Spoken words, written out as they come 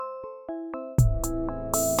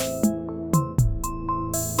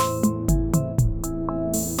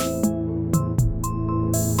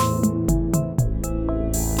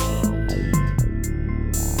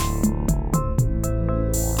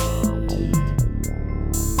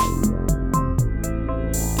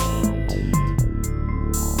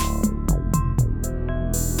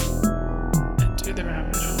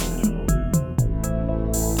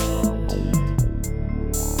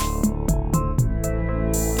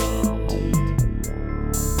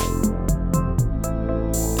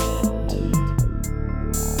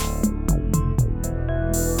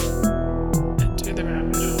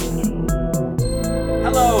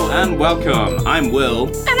welcome. I'm Will.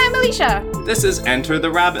 And I'm Alicia. This is Enter the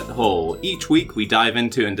Rabbit Hole. Each week we dive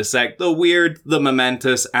into and dissect the weird, the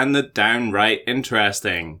momentous, and the downright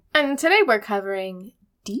interesting. And today we're covering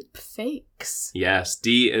deep fakes. Yes,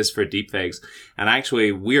 D is for deepfakes. And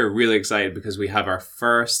actually, we're really excited because we have our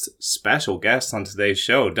first special guest on today's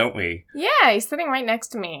show, don't we? Yeah, he's sitting right next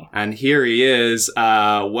to me. And here he is.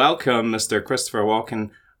 Welcome, Mr. Christopher Walken.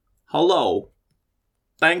 Hello.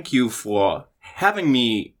 Thank you for having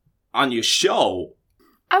me on your show.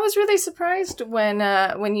 I was really surprised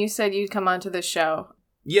when you said you'd come onto the show.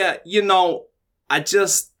 Yeah, your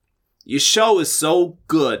show is so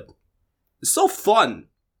good. It's so fun.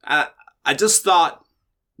 I just thought,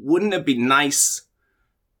 wouldn't it be nice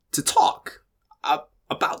to talk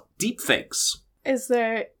about deepfakes? Is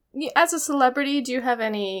there, as a celebrity, do you have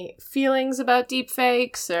any feelings about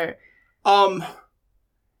deepfakes or?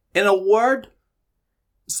 In a word,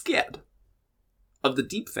 scared of the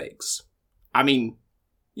deepfakes. I mean,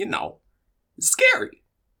 it's scary.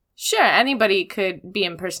 Sure, anybody could be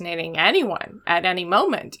impersonating anyone at any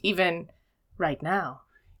moment, even right now.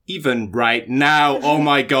 Even right now, oh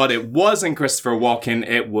my god, it wasn't Christopher Walken,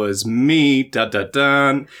 it was me,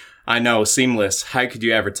 dun. I know, seamless, how could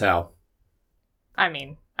you ever tell? I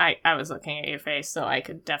mean, I was looking at your face, so I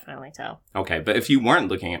could definitely tell. Okay, but if you weren't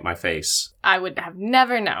looking at my face... I would have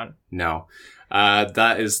never known. No.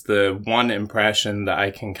 That is the one impression that I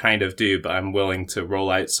can kind of do, but I'm willing to roll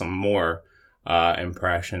out some more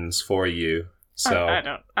impressions for you. So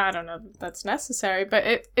I don't know that that's necessary,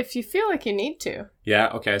 but if you feel like you need to. Yeah,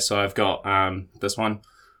 okay, so I've got this one.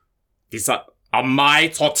 These are my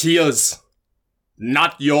tortillas,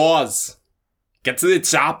 not yours. Get to the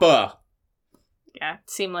chopper. Yeah,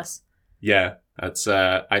 seamless. Yeah, that's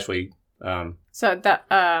actually So that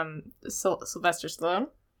Sylvester Stallone?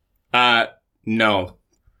 No.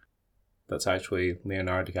 That's actually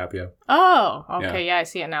Leonardo DiCaprio. Oh, okay, yeah, I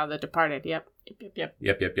see it now. The Departed. Yep.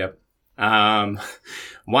 Yep.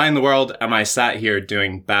 Why in the world am I sat here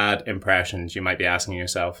doing bad impressions, you might be asking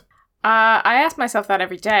yourself? I ask myself that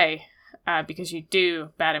every day, because you do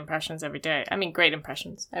bad impressions every day. I mean, great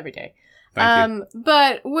impressions every day. Thank you.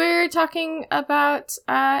 But we're talking about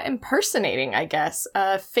impersonating, I guess,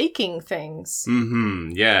 faking things.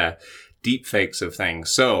 Yeah. Deepfakes of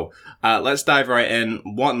things. So, let's dive right in.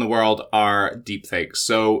 What in the world are deepfakes?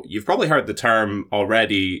 So, you've probably heard the term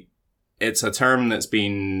already. It's a term that's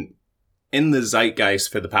been in the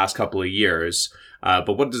zeitgeist for the past couple of years.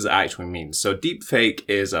 But what does it actually mean? So, deepfake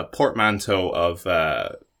is a portmanteau of...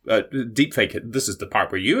 deepfake, this is the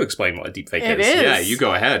part where you explain what a deepfake is. It is. Yeah, you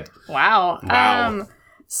go ahead. Wow.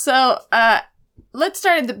 Let's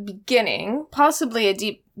start at the beginning.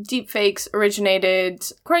 Possibly deepfakes originated,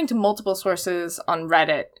 according to multiple sources, on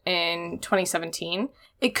Reddit in 2017.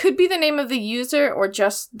 It could be the name of the user or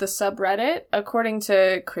just the subreddit. According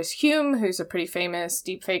to Chris Hume, who's a pretty famous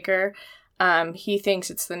deepfaker, he thinks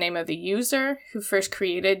it's the name of the user who first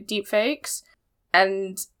created deepfakes.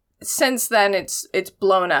 And since then, it's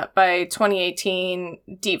blown up. By 2018,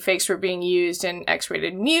 deepfakes were being used in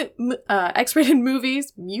X-rated movies.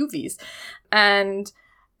 And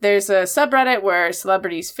there's a subreddit where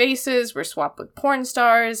celebrities' faces were swapped with porn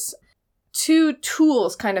stars. Two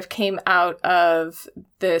tools kind of came out of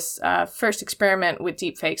this first experiment with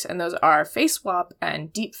deepfakes, and those are FaceSwap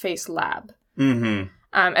and DeepFace Lab. Mm-hmm.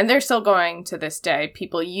 And they're still going to this day.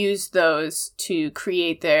 People use those to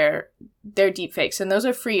create their deepfakes, and those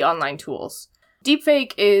are free online tools.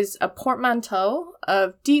 Deepfake is a portmanteau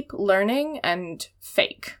of deep learning and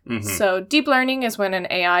fake. Mm-hmm. So deep learning is when an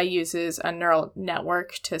AI uses a neural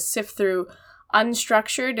network to sift through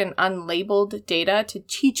unstructured and unlabeled data to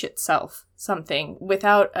teach itself something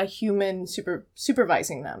without a human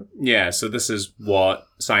supervising them. Yeah, so this is what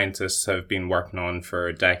scientists have been working on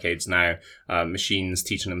for decades now. Machines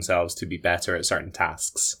teaching themselves to be better at certain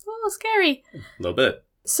tasks. A little scary. A little bit.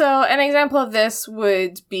 So an example of this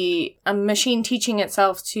would be a machine teaching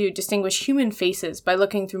itself to distinguish human faces by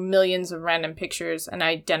looking through millions of random pictures and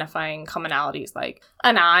identifying commonalities like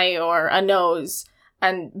an eye or a nose.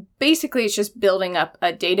 And basically it's just building up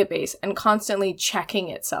a database and constantly checking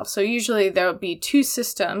itself. So usually there will be two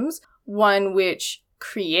systems, one which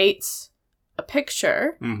creates a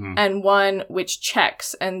picture and one which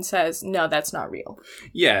checks and says, no, that's not real.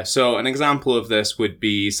 Yeah, so an example of this would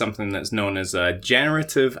be something that's known as a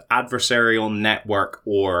generative adversarial network,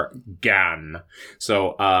 or GAN.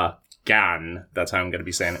 So GAN, that's how I'm going to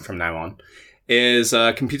be saying it from now on, is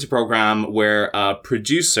a computer program where a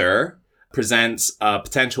producer presents a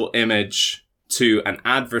potential image to an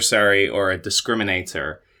adversary or a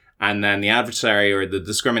discriminator, and then the adversary or the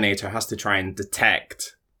discriminator has to try and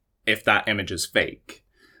detect if that image is fake.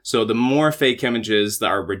 So the more fake images that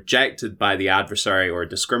are rejected by the adversary or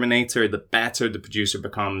discriminator, the better the producer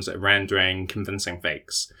becomes at rendering convincing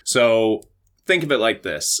fakes. So think of it like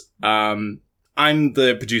this. I'm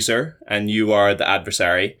the producer and you are the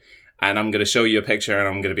adversary, and I'm going to show you a picture and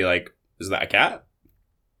I'm going to be like, is that a cat?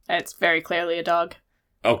 It's very clearly a dog.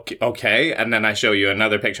 Okay. And then I show you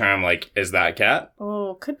another picture and I'm like, is that a cat?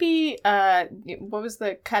 Oh, could be, what was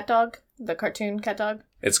the cat dog? The cartoon cat dog?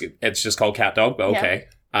 It's just called Cat Dog, but okay.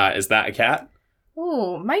 Yeah. Is that a cat?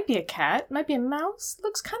 Oh, might be a cat. Might be a mouse.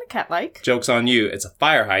 Looks kind of cat-like. Joke's on you. It's a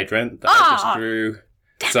fire hydrant that I just drew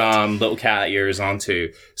some little cat ears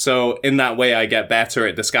onto. So in that way, I get better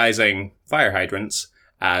at disguising fire hydrants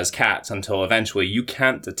as cats until eventually you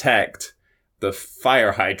can't detect the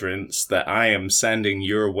fire hydrants that I am sending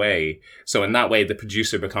your way. So in that way, the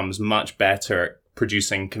producer becomes much better at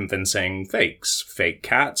producing convincing fakes, fake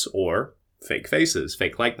cats or fake faces,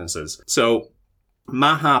 fake likenesses. So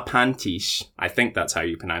Maha Pantish, I think that's how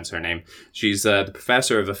you pronounce her name. She's the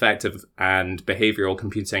professor of effective and behavioral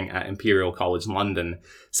computing at Imperial College London,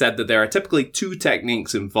 said that there are typically two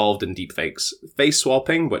techniques involved in deepfakes. Face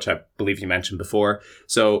swapping, which I believe you mentioned before.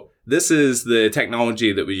 So this is the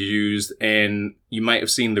technology that was used in, you might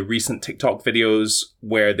have seen the recent TikTok videos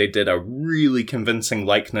where they did a really convincing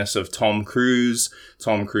likeness of Tom Cruise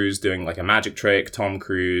doing like a magic trick, Tom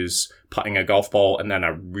Cruise putting a golf ball, and then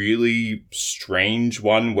a really strange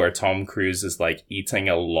one where Tom Cruise is like eating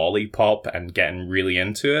a lollipop and getting really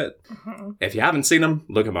into it. Mm-hmm. If you haven't seen them,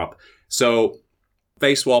 look them up. So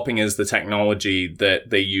face swapping is the technology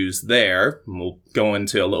that they use there, and we'll go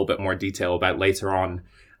into a little bit more detail about later on.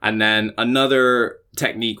 And then another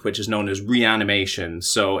technique, which is known as reanimation.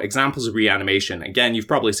 So examples of reanimation, again, you've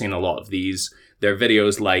probably seen a lot of these. There are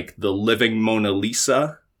videos like The Living Mona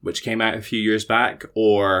Lisa, which came out a few years back,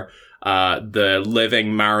 or the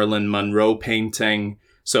Living Marilyn Monroe painting.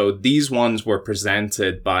 So these ones were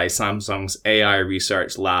presented by Samsung's AI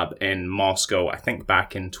research lab in Moscow, I think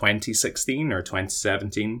back in 2016 or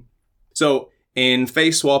 2017. So in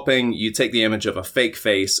face swapping, you take the image of a fake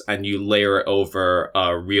face and you layer it over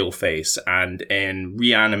a real face. And in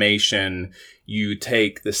reanimation, you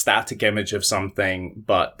take the static image of something,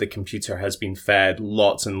 but the computer has been fed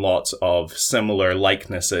lots and lots of similar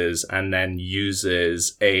likenesses and then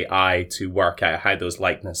uses AI to work out how those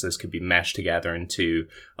likenesses could be meshed together into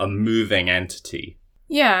a moving entity.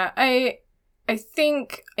 Yeah, I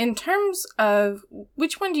think in terms of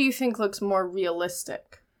which one do you think looks more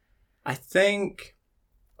realistic? I think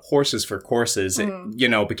horses for courses,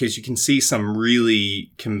 because you can see some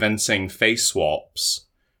really convincing face swaps.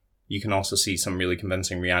 You can also see some really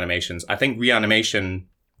convincing reanimations. I think reanimation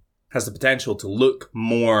has the potential to look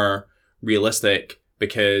more realistic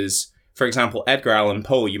because, for example, Edgar Allan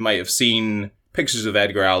Poe, you might have seen pictures of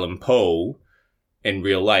Edgar Allan Poe in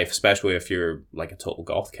real life, especially if you're like a total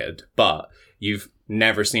goth kid, but you've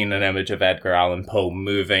never seen an image of Edgar Allan Poe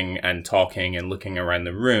moving and talking and looking around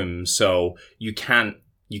the room. So you can't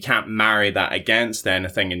marry that against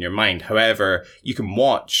anything in your mind. However,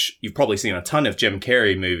 you've probably seen a ton of Jim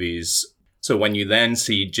Carrey movies. So when you then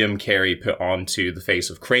see Jim Carrey put onto the face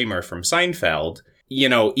of Kramer from Seinfeld,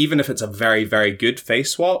 even if it's a very, very good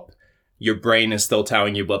face swap, your brain is still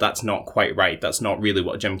telling you, well, that's not quite right. That's not really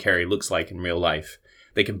what Jim Carrey looks like in real life.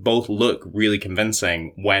 They can both look really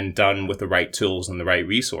convincing when done with the right tools and the right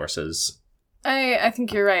resources. I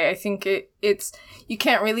think you're right. I think it's you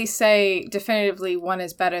can't really say definitively one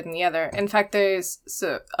is better than the other. In fact,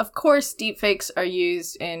 of course, deepfakes are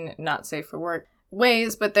used in not safe for work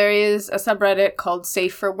ways, but there is a subreddit called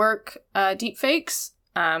Safe for Work Deepfakes,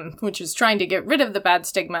 which is trying to get rid of the bad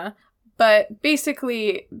stigma. But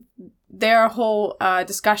basically, there are whole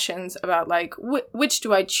discussions about like which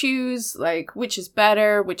do I choose, like which is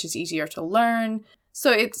better, which is easier to learn.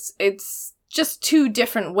 So it's just two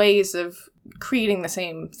different ways of creating the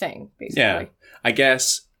same thing, basically. Yeah, I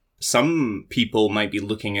guess some people might be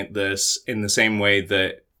looking at this in the same way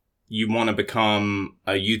that you want to become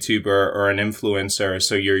a YouTuber or an influencer,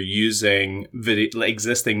 so you're using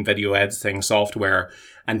existing video editing software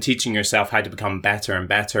and teaching yourself how to become better and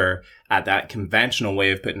better at that conventional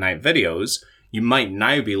way of putting out videos. You might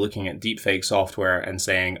now be looking at deepfake software and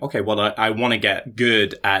saying, okay, well, I want to get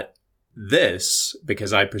good at this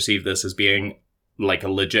because I perceive this as being like a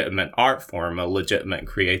legitimate art form, a legitimate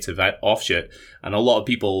creative offshoot. And a lot of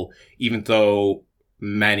people, even though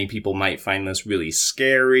many people might find this really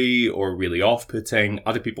scary or really off-putting,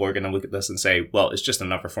 other people are going to look at this and say, well, it's just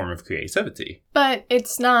another form of creativity. But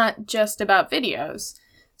it's not just about videos.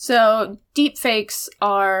 So deepfakes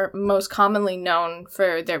are most commonly known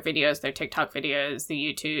for their videos, their TikTok videos, the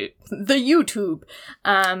YouTube.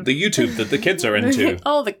 The YouTube that the kids are into.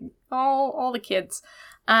 all the kids.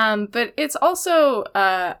 But it's also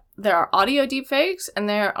there are audio deepfakes and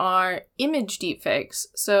there are image deepfakes.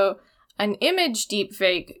 So an image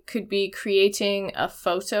deepfake could be creating a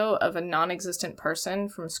photo of a non-existent person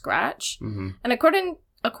from scratch. Mm-hmm. And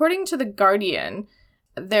according to The Guardian,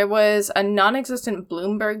 there was a non-existent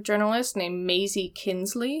Bloomberg journalist named Maisie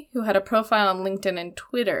Kinsley who had a profile on LinkedIn and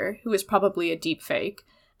Twitter who was probably a deepfake.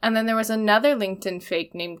 And then there was another LinkedIn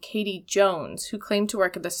fake named Katie Jones who claimed to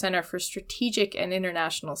work at the Center for Strategic and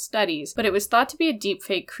International Studies, but it was thought to be a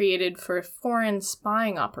deepfake created for a foreign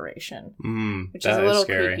spying operation, which is a little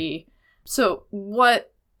creepy. So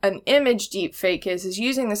what an image deepfake is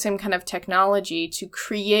using the same kind of technology to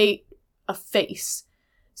create a face.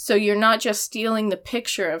 So you're not just stealing the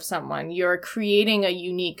picture of someone, you're creating a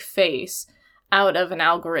unique face out of an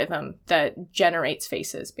algorithm that generates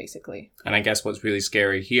faces, basically. And I guess what's really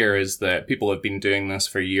scary here is that people have been doing this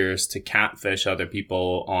for years to catfish other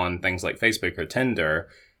people on things like Facebook or Tinder.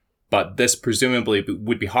 But this presumably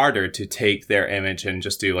would be harder to take their image and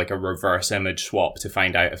just do like a reverse image swap to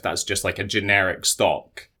find out if that's just like a generic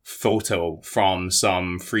stock photo from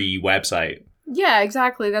some free website. Yeah,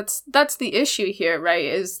 exactly. That's the issue here, right?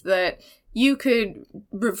 Is that you could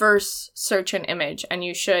reverse search an image, and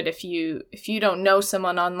you should if you don't know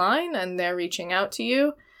someone online and they're reaching out to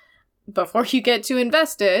you. Before you get too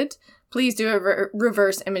invested, please do a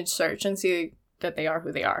reverse image search and see that they are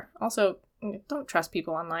who they are. Also, don't trust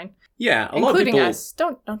people online. Yeah, a including lot of people. Us.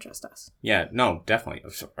 Don't trust us. Yeah, no, definitely.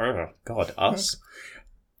 Oh, God, us.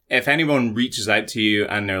 If anyone reaches out to you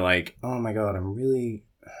and they're like, "Oh my God,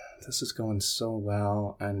 this is going so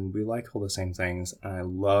well, and we like all the same things, and I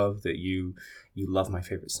love that you love my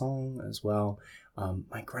favorite song as well.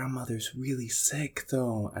 My grandmother's really sick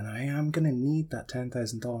though, and I am gonna need that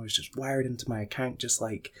 $10,000 just wired into my account just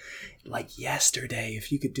like yesterday.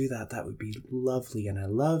 If you could do that, that would be lovely, and I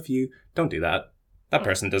love you." Don't do that. That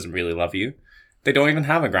person doesn't really love you. They don't even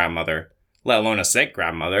have a grandmother, let alone a sick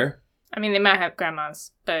grandmother. I mean, they might have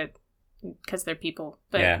grandmas, but because they're people.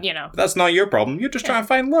 But, yeah. you know. That's not your problem. You're just trying to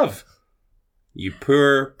find love. You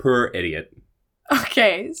poor idiot.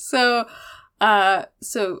 Okay, so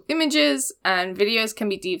images and videos can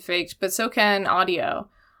be deepfaked, but so can audio.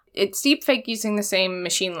 It's deepfake using the same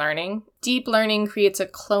machine learning. Deep learning creates a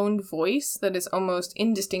cloned voice that is almost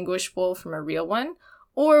indistinguishable from a real one.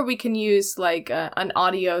 Or we can use like an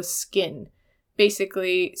audio skin.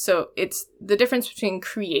 Basically, so it's the difference between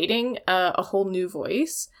creating a whole new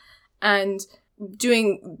voice and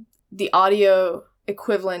doing the audio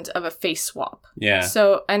equivalent of a face swap. Yeah.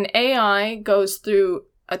 So an AI goes through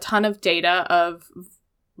a ton of data of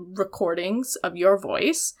recordings of your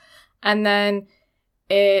voice, and then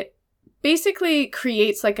it basically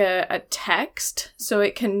creates like a text so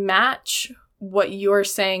it can match what you're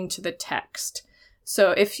saying to the text.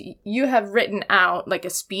 So if you have written out like a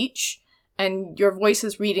speech and your voice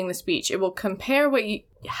is reading the speech, it will compare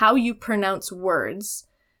how you pronounce words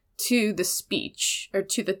to the speech or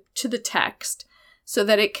to the text so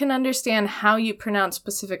that it can understand how you pronounce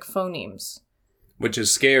specific phonemes. Which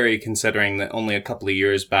is scary considering that only a couple of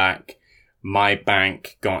years back, my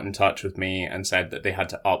bank got in touch with me and said that they had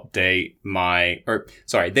to update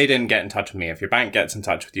they didn't get in touch with me. If your bank gets in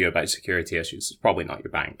touch with you about security issues, it's probably not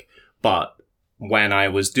your bank. But when I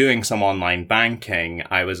was doing some online banking,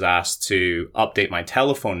 I was asked to update my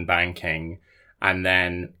telephone banking and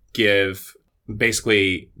then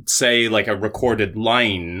say like a recorded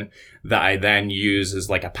line that I then use as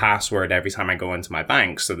like a password every time I go into my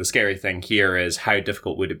bank. So the scary thing here is how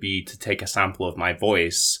difficult would it be to take a sample of my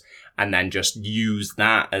voice and then just use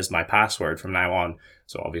that as my password from now on.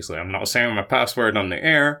 So obviously I'm not saying my password on the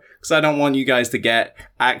air because I don't want you guys to get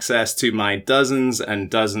access to my dozens and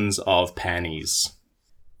dozens of pennies.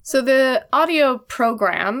 So the audio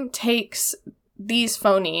program takes these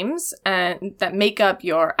phonemes and that make up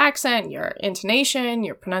your accent, your intonation,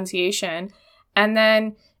 your pronunciation, and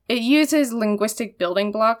then it uses linguistic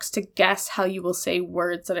building blocks to guess how you will say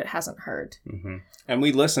words that it hasn't heard. Mm-hmm. And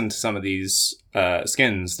we listened to some of these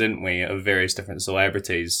skins, didn't we, of various different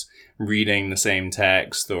celebrities reading the same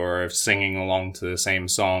text or singing along to the same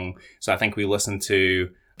song. So I think we listened to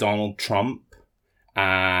Donald Trump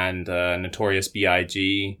and Notorious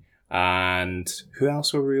B.I.G., and who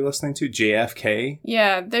else were we listening to? JFK?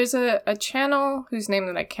 Yeah, there's a channel whose name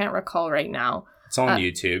that I can't recall right now. It's on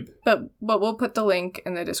YouTube. But we'll put the link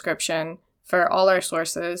in the description for all our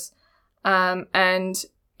sources. And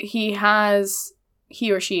he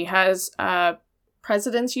or she has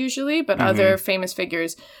presidents usually, but other famous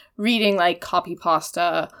figures reading like copy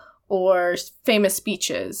pasta or famous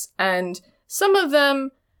speeches. And some of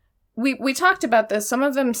them, we talked about this, some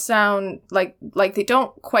of them sound like they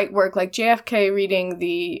don't quite work, like JFK reading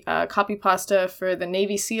the copy pasta for the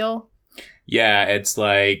Navy SEAL. Yeah, it's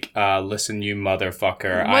like, listen, you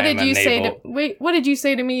motherfucker. What did you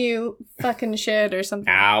say to me, you fucking shit, or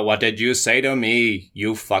something? What did you say to me,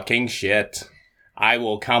 you fucking shit? I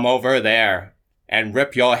will come over there and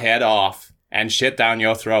rip your head off and shit down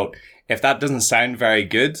your throat. If that doesn't sound very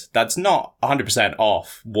good, that's not 100%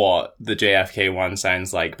 off what the JFK one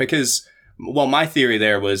sounds like. Because, well, my theory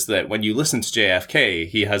there was that when you listen to JFK,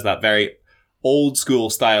 he has that very old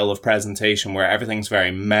school style of presentation where everything's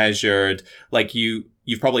very measured. Like you've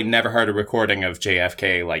probably never heard a recording of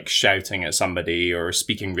JFK like shouting at somebody or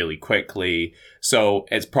speaking really quickly. So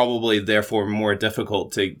it's probably therefore more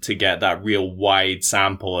difficult to get that real wide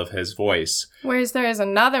sample of his voice. Whereas there is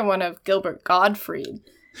another one of Gilbert Gottfried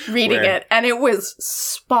reading it, and it was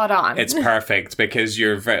spot on. It's perfect because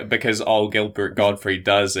because all Gilbert Gottfried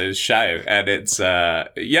does is shout, and it's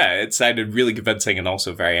it sounded really convincing and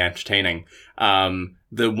also very entertaining.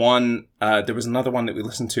 There was another one that we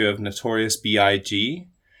listened to of Notorious B.I.G.,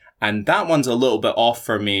 and that one's a little bit off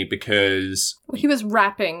for me because he was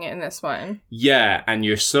rapping in this one. Yeah, and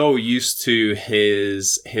you're so used to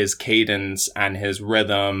his cadence and his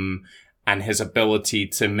rhythm and his ability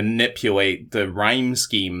to manipulate the rhyme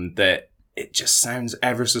scheme that it just sounds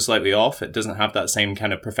ever so slightly off. It doesn't have that same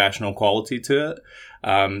kind of professional quality to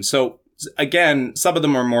it. So again, some of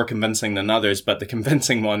them are more convincing than others, but the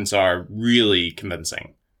convincing ones are really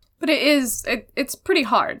convincing. But it's pretty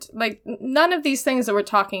hard. Like, none of these things that we're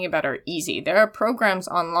talking about are easy. There are programs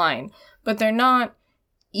online, but they're not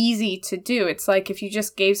easy to do. It's like if you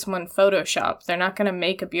just gave someone Photoshop, they're not going to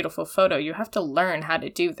make a beautiful photo. You have to learn how to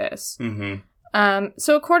do this.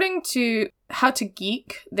 So according to How to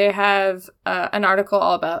Geek, they have an article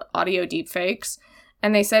all about audio deepfakes.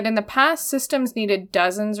 And they said in the past, systems needed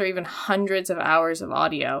dozens or even hundreds of hours of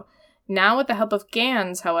audio. Now, with the help of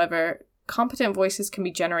GANs, however, competent voices can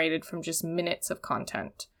be generated from just minutes of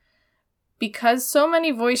content. Because so many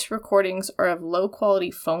voice recordings are of low-quality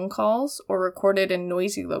phone calls or recorded in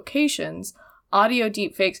noisy locations, audio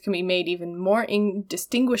deepfakes can be made even more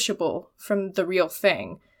indistinguishable from the real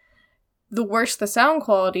thing. The worse the sound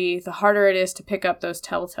quality, the harder it is to pick up those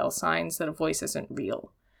telltale signs that a voice isn't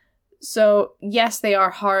real. So, yes, they are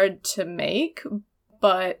hard to make,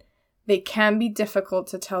 but they can be difficult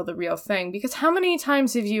to tell the real thing. Because how many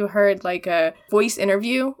times have you heard like a voice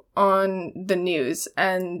interview on the news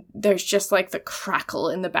and there's just like the crackle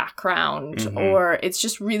in the background, or it's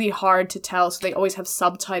just really hard to tell, so they always have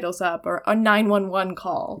subtitles up, or a 911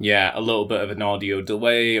 call. Yeah, a little bit of an audio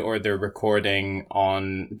delay, or they're recording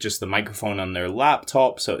on just the microphone on their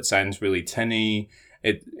laptop, so it sounds really tinny.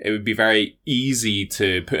 It would be very easy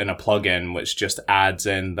to put in a plugin which just adds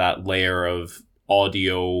in that layer of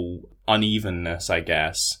audio unevenness, I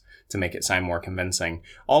guess, to make it sound more convincing.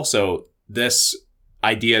 Also, this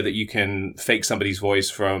idea that you can fake somebody's voice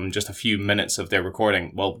from just a few minutes of their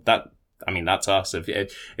recording, well, that's us.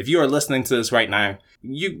 If you are listening to this right now,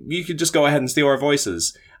 you could just go ahead and steal our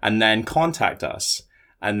voices and then contact us,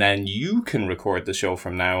 and then you can record the show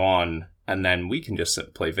from now on, and then we can just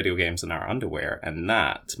play video games in our underwear, and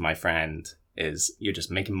that, my friend, is you're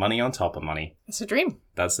just making money on top of money. It's a dream.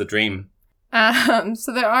 That's the dream.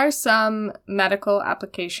 So there are some medical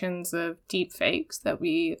applications of deepfakes that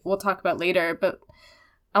we will talk about later, but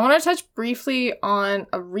I want to touch briefly on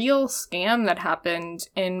a real scam that happened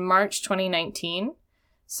in March 2019.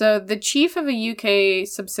 So the chief of a UK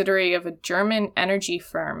subsidiary of a German energy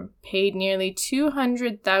firm paid nearly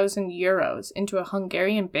 200,000 euros into a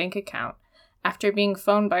Hungarian bank account after being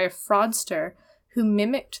phoned by a fraudster who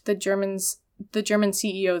mimicked the German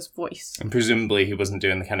CEO's voice. And presumably he wasn't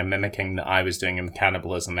doing the kind of mimicking that I was doing in the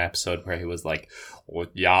cannibalism episode where he was like, oh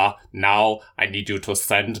yeah, now I need you to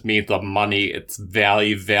send me the money. It's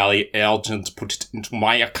very, very urgent. Put it into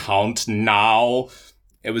my account now.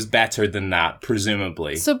 It was better than that,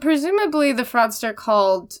 presumably. So presumably the fraudster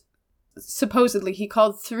he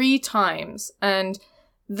called 3 times, and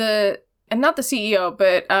not the CEO,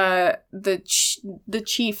 but the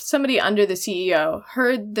chief, somebody under the CEO,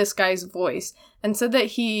 heard this guy's voice and said that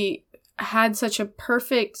he had such a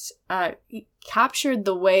perfect, he captured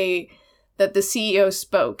the way that the CEO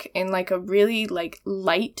spoke in like a really like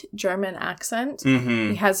light German accent.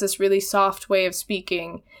 He has this really soft way of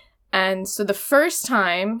speaking. And so the first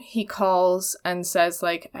time he calls and says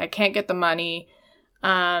like, I can't get the money.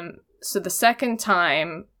 So the second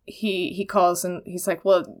time he calls and he's like,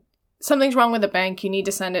 well, something's wrong with the bank. You need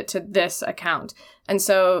to send it to this account. And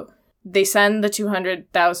so they send the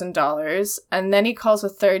 $200,000, and then he calls a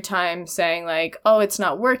third time saying like, oh, it's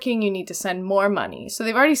not working. You need to send more money. So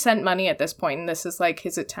they've already sent money at this point, and this is like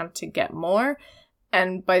his attempt to get more.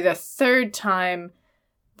 And by the third time,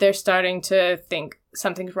 they're starting to think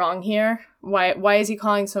something's wrong here. Why is he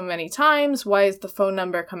calling so many times? Why is the phone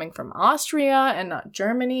number coming from Austria and not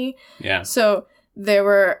Germany? Yeah. So there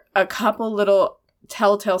were a couple little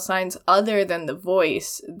telltale signs other than the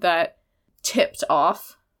voice that tipped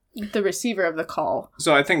off the receiver of the call.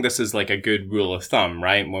 So I think this is like a good rule of thumb,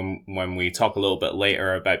 right? When we talk a little bit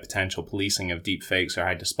later about potential policing of deepfakes or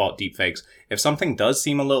how to spot deepfakes, if something does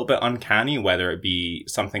seem a little bit uncanny, whether it be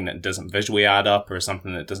something that doesn't visually add up or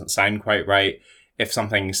something that doesn't sound quite right, if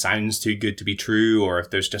something sounds too good to be true, or if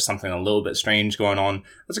there's just something a little bit strange going on,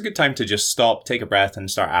 that's a good time to just stop, take a breath,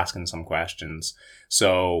 and start asking some questions.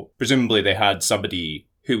 So presumably they had somebody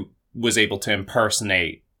who was able to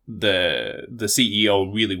impersonate the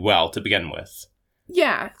CEO really well to begin with.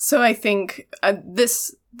 Yeah, so I think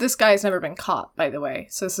this guy's never been caught, by the way.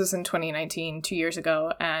 So this is in 2019, 2 years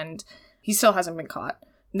ago, and he still hasn't been caught.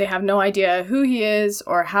 They have no idea who he is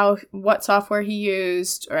or what software he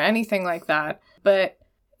used or anything like that. But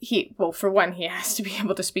for one, he has to be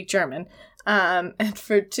able to speak German. And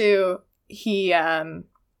for two, he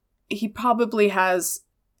probably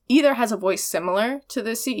either has a voice similar to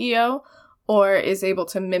the CEO or is able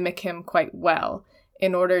to mimic him quite well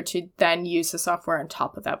in order to then use the software on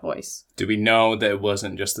top of that voice. Do we know that it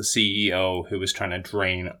wasn't just the CEO who was trying to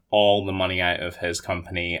drain all the money out of his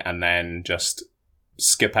company and then just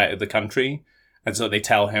skip out of the country? And so they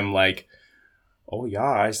tell him like, oh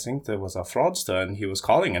yeah, I think there was a fraudster and he was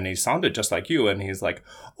calling and he sounded just like you. And he's like,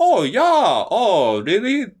 oh yeah, oh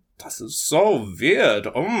really? This is so weird.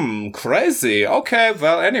 Crazy. Okay,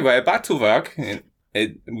 well anyway, back to work.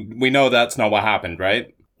 We know that's not what happened,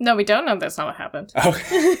 right? No, we don't know that's not what happened.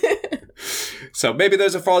 Okay. So maybe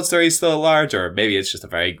there's a fraudster, he's still at large, or maybe it's just a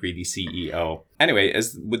very greedy CEO. Anyway,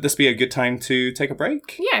 would this be a good time to take a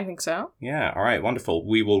break? Yeah, I think so. Yeah, all right, wonderful.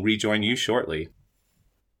 We will rejoin you shortly.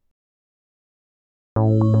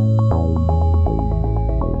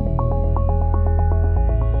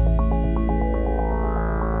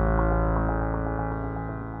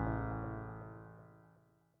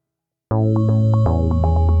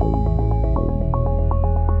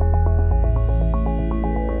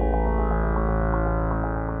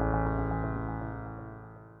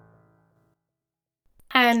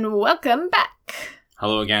 And welcome back.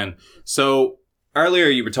 Hello again. So earlier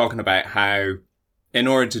you were talking about how in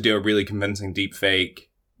order to do a really convincing deepfake,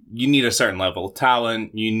 you need a certain level of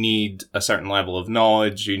talent, you need a certain level of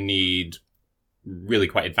knowledge, you need really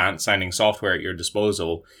quite advanced sounding software at your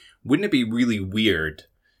disposal. Wouldn't it be really weird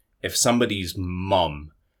if somebody's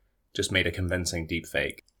mum just made a convincing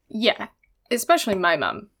deepfake? Yeah, especially my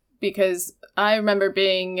mum, because I remember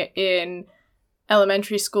being in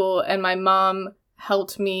elementary school and my mom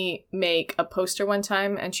helped me make a poster one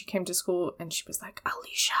time, and she came to school and she was like,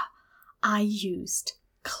 Alicia, I used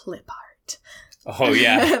clip art. Oh,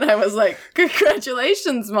 yeah. And I was like,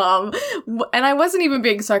 congratulations, Mom. And I wasn't even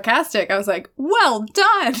being sarcastic. I was like, well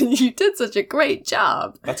done. You did such a great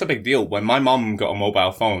job. That's a big deal. When my mom got a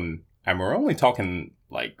mobile phone, and we're only talking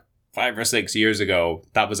like 5 or 6 years ago,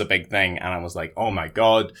 that was a big thing. And I was like, oh my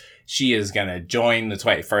God, she is going to join the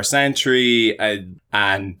 21st century.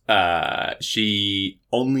 And she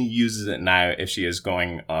only uses it now if she is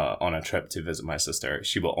going on a trip to visit my sister.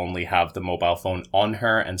 She will only have the mobile phone on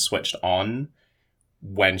her and switched on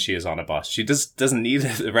when she is on a bus. She just doesn't need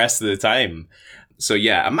it the rest of the time. So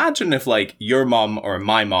yeah, imagine if like your mom or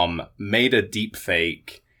my mom made a deep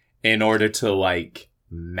fake in order to like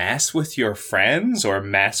mess with your friends or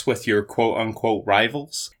mess with your quote unquote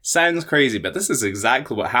rivals. Sounds crazy, but this is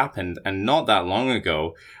exactly what happened, and not that long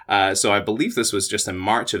ago. So I believe this was just in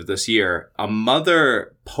March of this year. A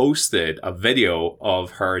mother posted a video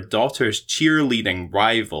of her daughter's cheerleading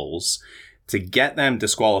rivals to get them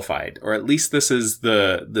disqualified, or at least this is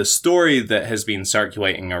the story that has been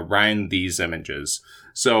circulating around these images.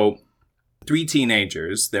 So 3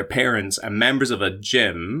 teenagers, their parents, and members of a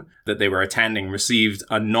gym that they were attending received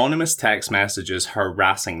anonymous text messages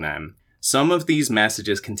harassing them. Some of these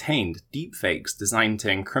messages contained deepfakes designed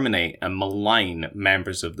to incriminate and malign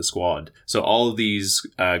members of the squad. So all of these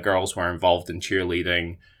girls were involved in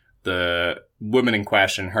cheerleading. The woman in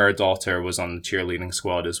question, her daughter, was on the cheerleading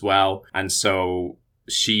squad as well. And so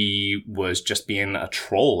she was just being a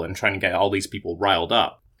troll and trying to get all these people riled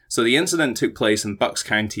up. So the incident took place in Bucks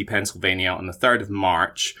County, Pennsylvania on the 3rd of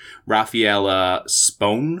March. Rafaela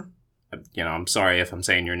Spone, I'm sorry if I'm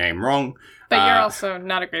saying your name wrong. But you're also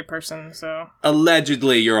not a great person, so...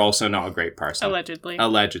 Allegedly, you're also not a great person. Allegedly.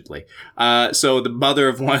 So the mother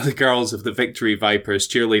of one of the girls of the Victory Vipers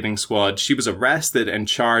cheerleading squad, she was arrested and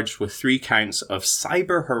charged with 3 counts of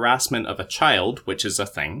cyber harassment of a child, which is a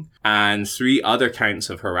thing, and 3 other counts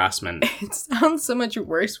of harassment. It sounds so much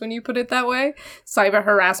worse when you put it that way. Cyber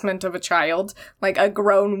harassment of a child. Like a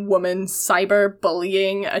grown woman cyber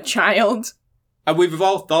bullying a child. And we've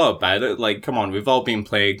all thought about it. Like, come on, we've all been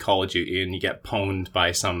playing Call of Duty and you get pwned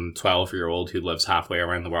by some 12-year-old who lives halfway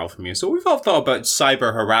around the world from you. So we've all thought about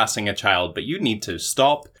cyber harassing a child, but you need to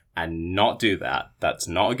stop and not do that. That's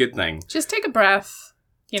not a good thing. Just take a breath.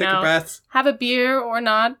 Take a breath. Have a beer or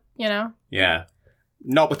not, Yeah.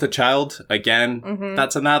 Not with a child. Again,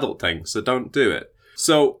 That's an adult thing, so don't do it.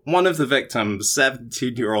 So, one of the victims,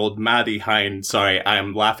 17-year-old Maddie Hine, sorry, I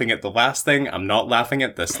am laughing at the last thing, I'm not laughing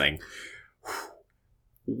at this thing.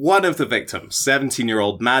 One of the victims,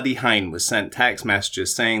 17-year-old Maddie Hine, was sent text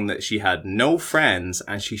messages saying that she had no friends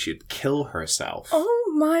and she should kill herself.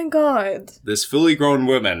 Oh my god. This fully grown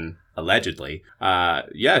woman, allegedly,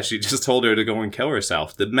 she just told her to go and kill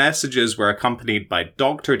herself. The messages were accompanied by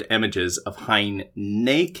doctored images of Hine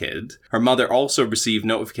naked. Her mother also received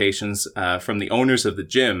notifications from the owners of the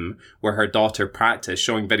gym where her daughter practiced,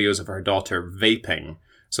 showing videos of her daughter vaping.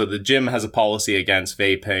 So the gym has a policy against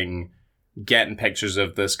vaping. Getting pictures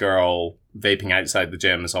of this girl vaping outside the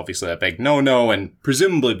gym is obviously a big no-no and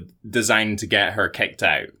presumably designed to get her kicked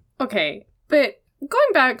out. Okay, but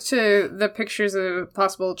going back to the pictures of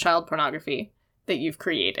possible child pornography that you've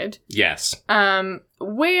created. Yes.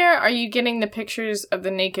 Where are you getting the pictures of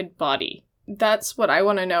the naked body? That's what I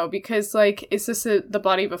want to know, because, is this the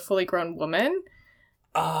body of a fully grown woman?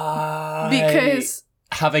 Because...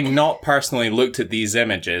 Having not personally looked at these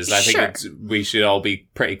images, I think we should all be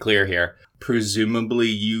pretty clear here. Presumably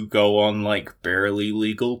you go on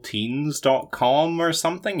barelylegalteens.com or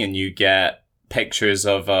something and you get pictures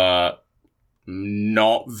of a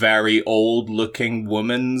not very old looking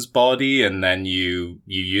woman's body and then you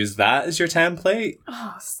use that as your template.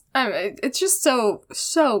 Oh, it's just so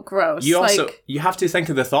gross. You have to think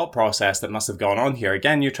of the thought process that must have gone on here.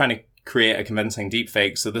 Again, you're trying to create a convincing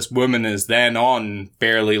deepfake. So this woman is then on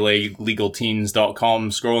barelylegalteens.com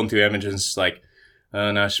scrolling through images and she's like,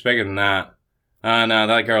 oh no, she's bigger than that. Oh no,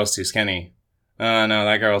 that girl's too skinny. Oh no,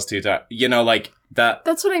 that girl's too dark.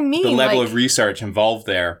 That's what I mean. The level of research involved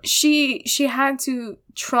there. She had to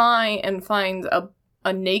try and find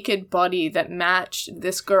a naked body that matched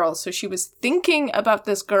this girl. So she was thinking about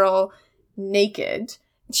this girl naked.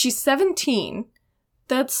 She's 17.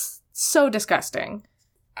 That's so disgusting.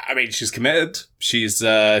 I mean, she's committed. She's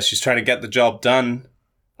trying to get the job done.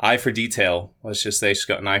 Eye for detail. Let's just say she's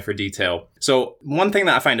got an eye for detail. So one thing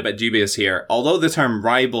that I find a bit dubious here, although the term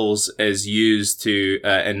rivals is used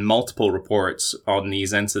in multiple reports on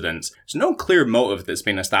these incidents, there's no clear motive that's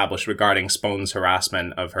been established regarding Spone's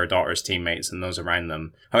harassment of her daughter's teammates and those around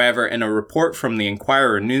them. However, in a report from the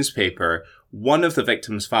Inquirer newspaper, one of the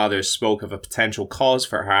victim's fathers spoke of a potential cause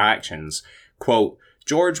for her actions. Quote,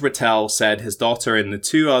 George Rattel said his daughter and the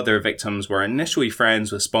 2 other victims were initially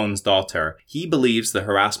friends with Spone's daughter. He believes the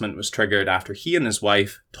harassment was triggered after he and his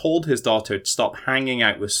wife told his daughter to stop hanging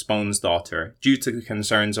out with Spone's daughter due to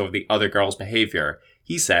concerns over the other girl's behaviour.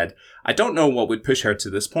 He said, I don't know what would push her to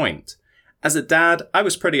this point. As a dad, I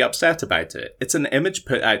was pretty upset about it. It's an image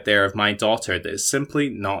put out there of my daughter that is simply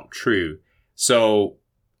not true. So,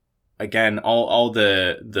 again, all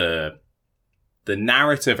the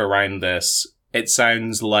narrative around this, it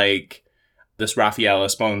sounds like this Raffaella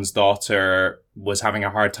Spone's daughter was having a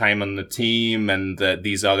hard time on the team and that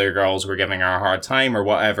these other girls were giving her a hard time or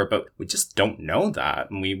whatever, but we just don't know that.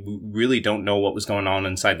 And we really don't know what was going on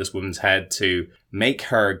inside this woman's head to make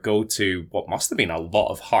her go to what must have been a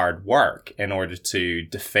lot of hard work in order to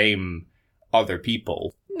defame other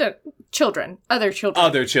people. Other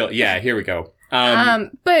children. Yeah, here we go.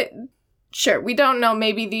 But... Sure, we don't know.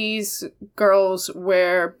 Maybe these girls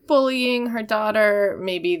were bullying her daughter.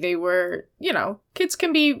 Maybe they were, kids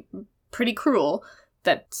can be pretty cruel.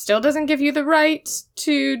 That still doesn't give you the right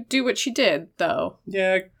to do what she did, though.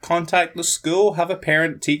 Yeah, contact the school, have a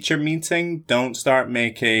parent-teacher meeting. Don't start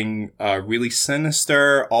making really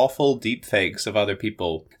sinister, awful deepfakes of other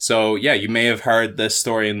people. So, yeah, you may have heard this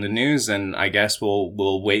story in the news, and I guess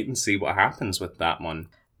we'll wait and see what happens with that one.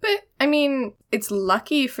 But, I mean, it's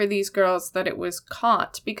lucky for these girls that it was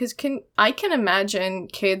caught, because I can imagine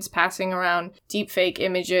kids passing around deepfake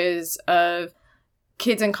images of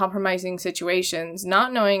kids in compromising situations,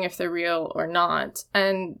 not knowing if they're real or not,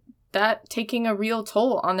 and that taking a real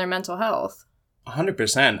toll on their mental health.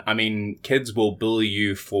 100%. I mean, kids will bully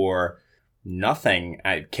you for nothing.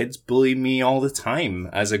 Kids bully me all the time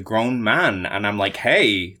as a grown man. And I'm like,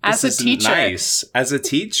 hey, this isn't nice. As a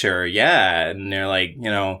teacher, yeah. And they're like,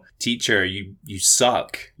 teacher, you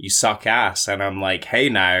suck. You suck ass. And I'm like, hey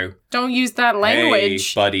now. Don't use that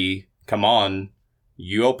language. Hey, buddy, come on.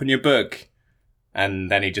 You open your book. And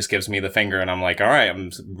then he just gives me the finger and I'm like, all right,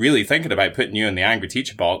 I'm really thinking about putting you in the angry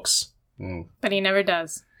teacher box. But he never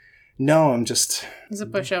does. No, he's a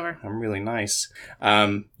pushover. I'm really nice.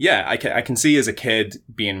 Yeah, I can see as a kid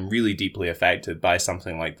being really deeply affected by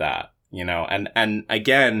something like that, and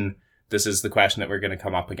again, this is the question that we're going to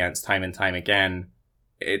come up against time and time again.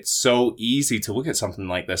 It's so easy to look at something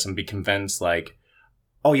like this and be convinced like,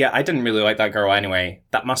 oh yeah, I didn't really like that girl anyway.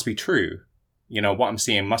 That must be true. What I'm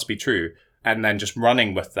seeing must be true. And then just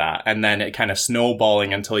running with that. And then it kind of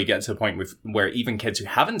snowballing until you get to the point where even kids who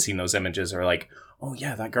haven't seen those images are like, oh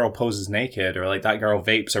yeah, that girl poses naked, or like that girl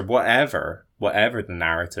vapes, or whatever the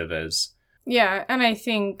narrative is. Yeah, and I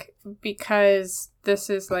think because this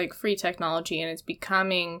is like free technology and it's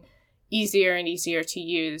becoming easier and easier to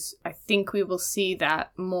use, I think we will see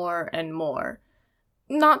that more and more.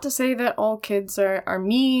 Not to say that all kids are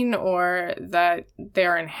mean or that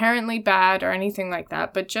they're inherently bad or anything like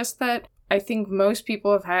that, but just that I think most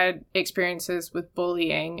people have had experiences with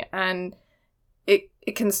bullying, and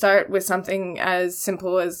it can start with something as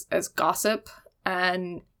simple as gossip.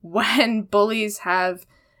 And when bullies have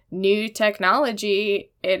new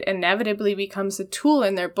technology, it inevitably becomes a tool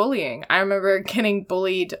in their bullying. I remember getting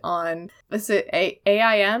bullied on, was it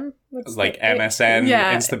AIM? What's like MSN,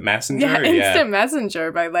 yeah. Instant Messenger? Yeah, Instant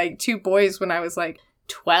Messenger by like two boys when I was like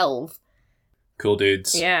 12. Cool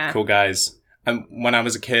dudes. Yeah. Cool guys. And when I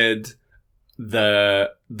was a kid, the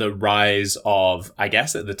rise of, I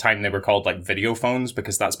guess at the time they were called like video phones,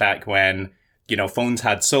 because that's back when, phones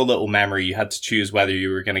had so little memory, you had to choose whether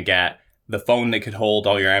you were going to get the phone that could hold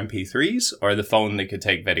all your MP3s or the phone that could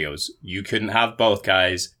take videos. You couldn't have both,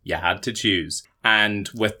 guys. You had to choose. And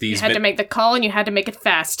with these... You had to make the call and you had to make it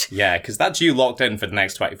fast. Yeah, because that's you locked in for the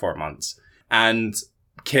next 24 months. And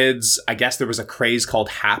kids, I guess there was a craze called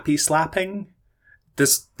happy slapping.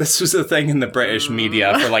 This was a thing in the British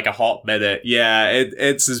media for like a hot minute. Yeah,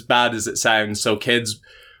 it's as bad as it sounds. So kids,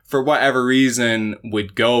 for whatever reason,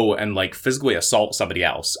 would go and like physically assault somebody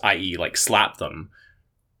else, i.e. like slap them,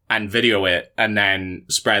 and video it, and then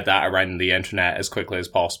spread that around the internet as quickly as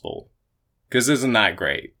possible. Because isn't that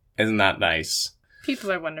great? Isn't that nice?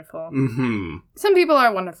 People are wonderful. Mm-hmm. Some people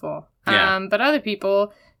are wonderful. Yeah. But other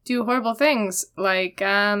people do horrible things like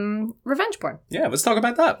revenge porn. Yeah, let's talk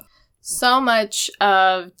about that. So much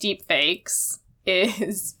of deepfakes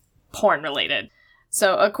is porn related.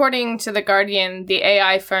 So according to The Guardian, the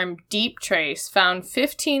AI firm DeepTrace found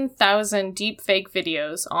 15,000 deepfake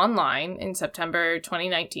videos online in September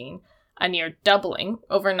 2019, a near doubling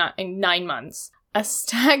over 9 months. A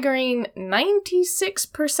staggering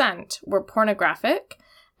 96% were pornographic,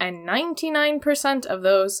 and 99% of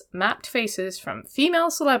those mapped faces from female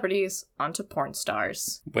celebrities onto porn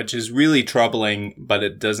stars. Which is really troubling, but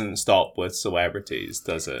it doesn't stop with celebrities,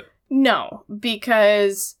 does it? No,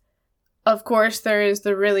 because of course there is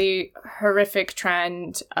the really horrific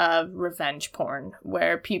trend of revenge porn,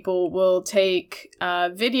 where people will take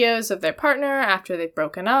videos of their partner after they've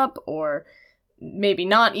broken up, or maybe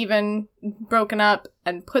not even broken up,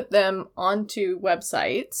 and put them onto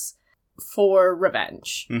websites for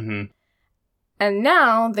revenge. Mm-hmm. And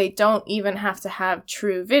now they don't even have to have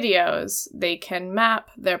true videos. They can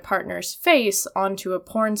map their partner's face onto a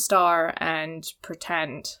porn star and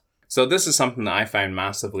pretend. So this is something that I found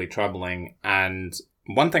massively troubling. And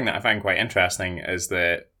one thing that I found quite interesting is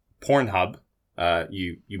that Pornhub,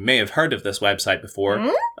 you may have heard of this website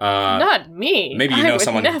before. Not me. Maybe you know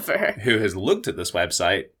someone never. who has looked at this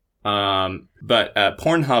website. But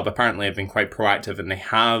Pornhub apparently have been quite proactive, and they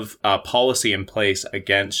have a policy in place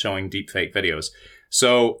against showing deepfake videos.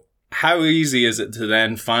 So how easy is it to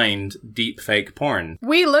then find deepfake porn?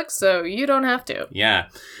 We look so you don't have to. Yeah.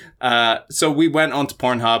 So we went onto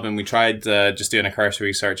Pornhub and we tried just doing a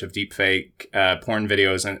cursory search of deepfake porn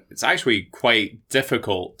videos, and it's actually quite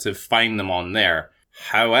difficult to find them on there.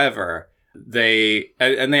 However, they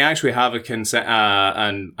actually have a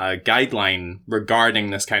guideline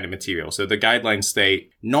regarding this kind of material. So the guidelines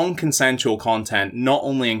state non-consensual content not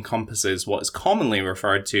only encompasses what is commonly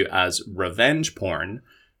referred to as revenge porn,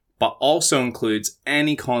 but also includes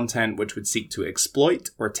any content which would seek to exploit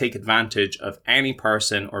or take advantage of any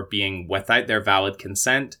person or being without their valid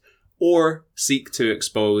consent, or seek to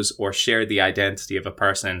expose or share the identity of a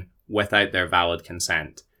person without their valid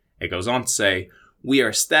consent. It goes on to say, We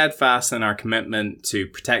are steadfast in our commitment to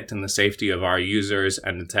protecting the safety of our users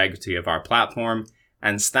and integrity of our platform,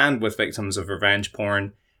 and stand with victims of revenge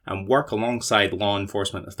porn, and work alongside law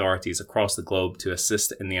enforcement authorities across the globe to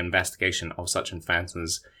assist in the investigation of such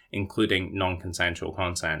offences, including non-consensual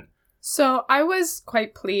content. So I was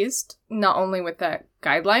quite pleased, not only with that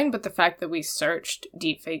guideline, but the fact that we searched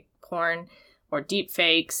deepfake porn or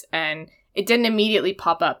deepfakes, and it didn't immediately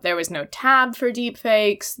pop up. There was no tab for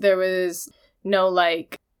deepfakes. There was no,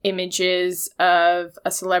 like, images of a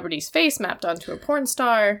celebrity's face mapped onto a porn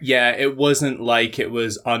star. Yeah, it wasn't like it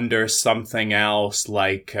was under something else,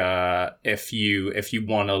 like if you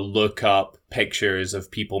want to look up pictures of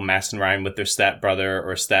people messing around with their stepbrother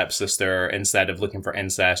or stepsister, instead of looking for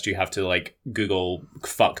incest, you have to, like, Google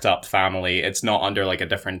fucked up family. It's not under, like, a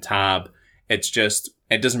different tab. It's just,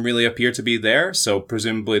 it doesn't really appear to be there, so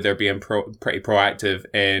presumably they're being pretty proactive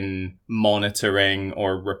in monitoring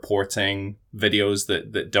or reporting videos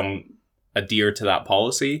that don't adhere to that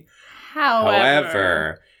policy.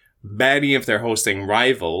 However, many of their hosting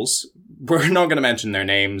rivals, we're not going to mention their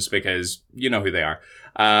names because you know who they are,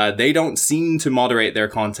 they don't seem to moderate their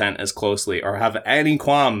content as closely or have any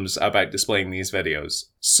qualms about displaying these videos.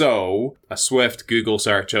 So, a swift Google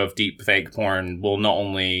search of deepfake porn will not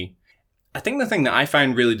only... I think the thing that I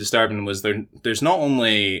found really disturbing was there's not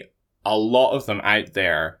only a lot of them out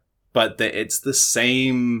there, but that it's the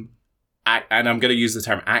same, and I'm going to use the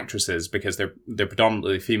term actresses because they're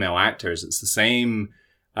predominantly female actors. It's the same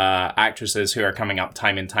actresses who are coming up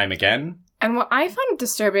time and time again. And what I found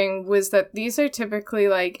disturbing was that these are typically,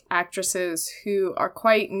 like, actresses who are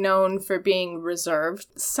quite known for being reserved.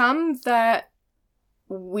 Some that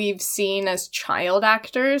we've seen as child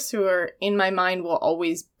actors who are, in my mind, will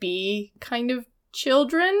always be kind of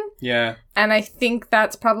children. Yeah. And I think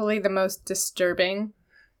that's probably the most disturbing.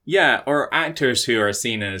 Yeah, or actors who are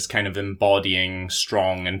seen as kind of embodying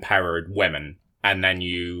strong, empowered women. And then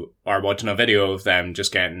you are watching a video of them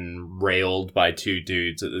just getting railed by two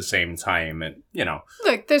dudes at the same time. And, you know.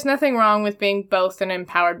 Look, there's nothing wrong with being both an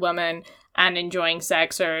empowered woman and enjoying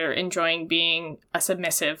sex or enjoying being a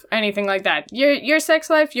submissive, anything like that. Your sex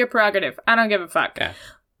life, your prerogative. I don't give a fuck. Yeah.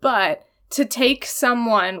 But to take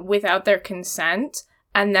someone without their consent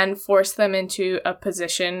and then force them into a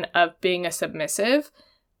position of being a submissive,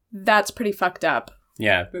 that's pretty fucked up.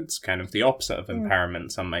 Yeah, it's kind of the opposite of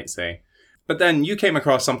empowerment, some might say. But then you came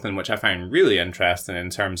across something which I found really interesting in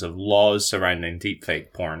terms of laws surrounding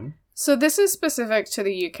deepfake porn. So this is specific to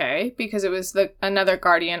the UK because it was another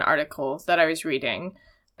Guardian article that I was reading.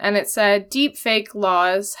 And it said deepfake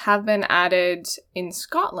laws have been added in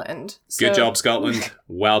Scotland. Good job, Scotland.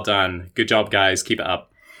 Well done. Good job, guys. Keep it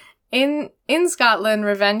up. In Scotland,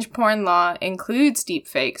 revenge porn law includes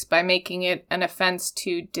deepfakes by making it an offence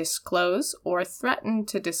to disclose or threaten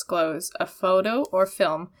to disclose a photo or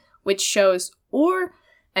film which shows or,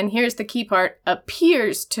 and here's the key part,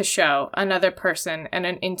 appears to show another person in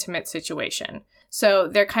an intimate situation. So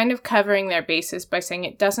they're kind of covering their bases by saying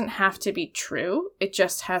it doesn't have to be true. It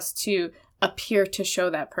just has to appear to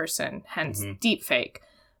show that person, hence deepfake.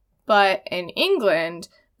 But in England,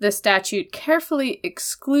 the statute carefully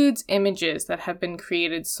excludes images that have been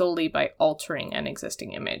created solely by altering an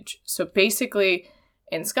existing image. So basically,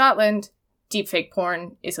 in Scotland, deepfake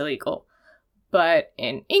porn is illegal. But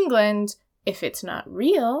in England, if it's not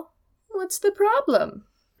real, what's the problem?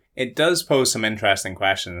 It does pose some interesting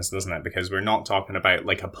questions, doesn't it? Because we're not talking about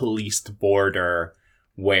like a policed border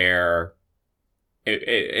where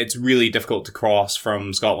it's really difficult to cross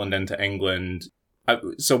from Scotland into England.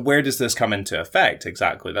 So where does this come into effect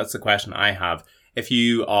exactly? That's the question I have. If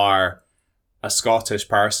you are a Scottish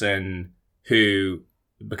person who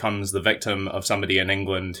becomes the victim of somebody in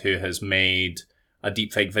England who has made a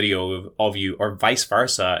deepfake video of you, or vice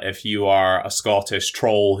versa, if you are a Scottish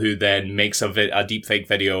troll who then makes a deepfake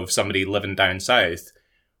video of somebody living down south,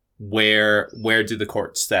 where do the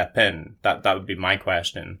courts step in? That would be my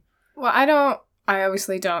question. Well, I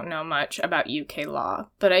obviously don't know much about UK law,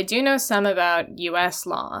 but I do know some about US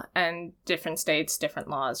law and different states,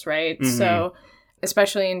 different laws, right? Mm-hmm. So,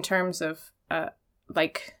 especially in terms of,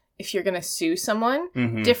 like, if you're going to sue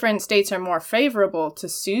someone, different states are more favorable to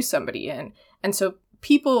sue somebody in. And so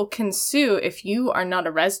people can sue if you are not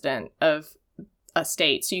a resident of a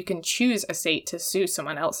state. So you can choose a state to sue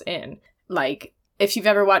someone else in. Like, if you've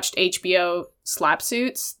ever watched HBO Slap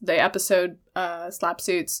Suits, the episode Slap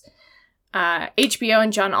Suits, HBO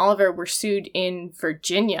and John Oliver were sued in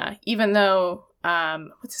Virginia, even though,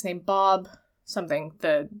 what's his name? Bob something.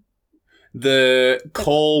 The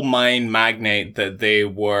coal mine magnate that they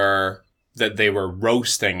were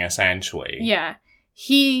roasting, essentially. Yeah.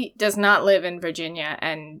 he does not live in Virginia,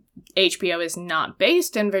 and HBO is not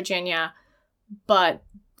based in Virginia, but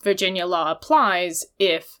Virginia law applies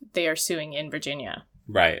if they are suing in Virginia.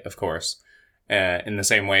 Right, of course. In the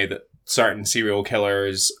same way that certain serial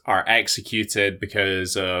killers are executed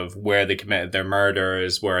because of where they committed their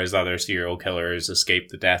murders, whereas other serial killers escape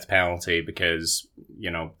the death penalty because,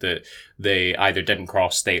 they either didn't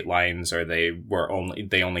cross state lines or they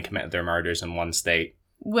only committed their murders in one state.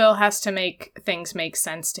 Will has to make things make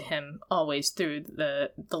sense to him always through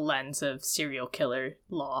the lens of serial killer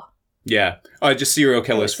law. Yeah. Oh, just serial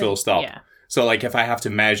killers, full stop. Yeah. So, like, if I have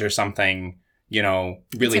to measure something,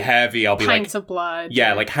 really heavy, I'll be like... Pints of blood.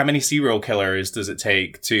 Yeah, like, how many serial killers does it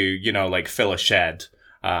take to, fill a shed?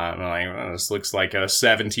 This looks like a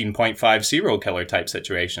 17.5 serial killer type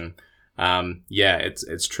situation.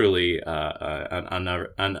 It's truly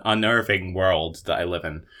an unnerving world that I live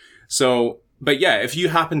in. So, but yeah, if you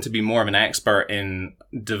happen to be more of an expert in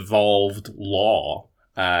devolved law,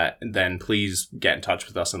 then please get in touch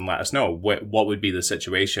with us and let us know what would be the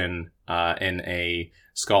situation in a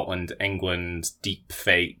Scotland, England, deep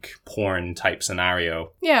fake porn type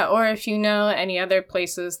scenario. Yeah, or if you know any other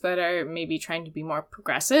places that are maybe trying to be more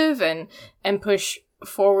progressive and push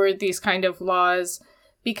forward these kind of laws,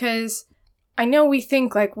 because I know we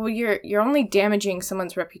think like, well, you're only damaging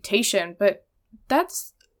someone's reputation, but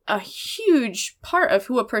that's a huge part of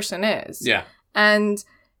who a person is. Yeah. And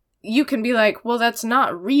you can be like, well, that's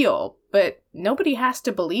not real, but nobody has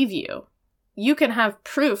to believe you. You can have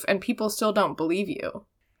proof and people still don't believe you.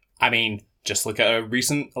 I mean, just look at a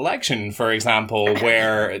recent election, for example,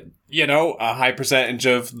 where, a high percentage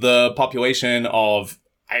of the population of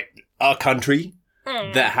a country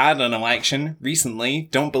that had an election recently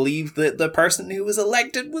don't believe that the person who was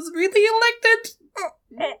elected was really elected.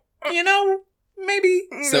 Maybe.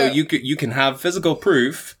 So you can have physical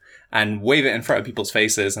proof and wave it in front of people's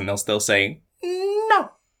faces and they'll still say, no.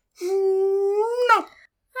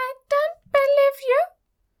 I don't believe you.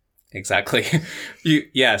 Exactly.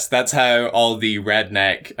 Yes, that's how all the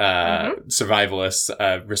redneck survivalists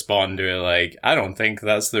respond to it. Like, I don't think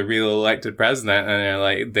that's the real elected president. And they're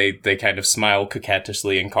like, they kind of smile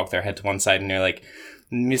coquettishly and cock their head to one side and they're like,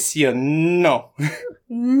 Monsieur, no.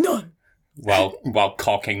 No. While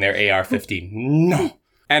cocking their AR-15. No.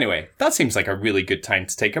 Anyway, that seems like a really good time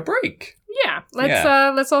to take a break. Yeah,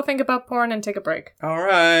 let's all think about porn and take a break. All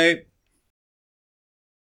right.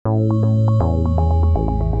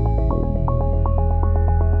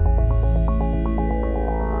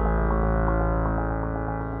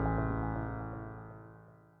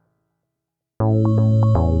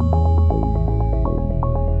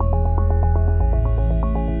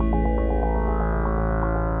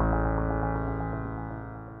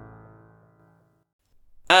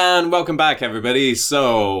 And welcome back, everybody.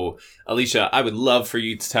 So, Alicia, I would love for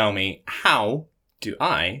you to tell me, how do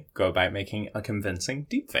I go about making a convincing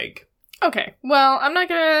deepfake? Okay, well, I'm not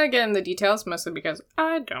gonna get into the details, mostly because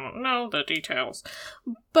I don't know the details.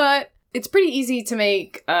 But it's pretty easy to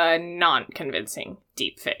make a non-convincing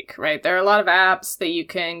deepfake, right? There are a lot of apps that you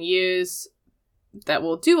can use that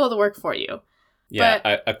will do all the work for you.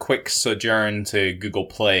 Yeah, a quick sojourn to Google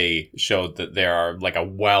Play showed that there are like a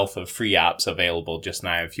wealth of free apps available just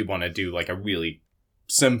now if you want to do like a really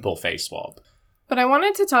simple face swap. But I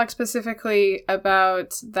wanted to talk specifically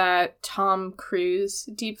about that Tom Cruise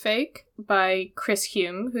deepfake by Chris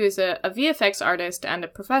Hume, who is a VFX artist and a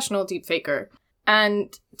professional deepfaker.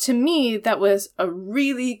 And to me, that was a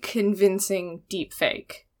really convincing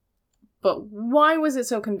deepfake. But why was it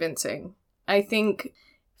so convincing? I think...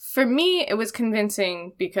 For me, it was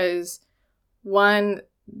convincing because, one,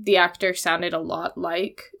 the actor sounded a lot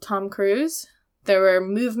like Tom Cruise. There were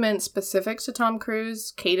movements specific to Tom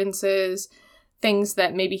Cruise, cadences, things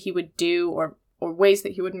that maybe he would do or ways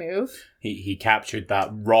that he would move. He captured that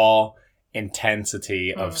raw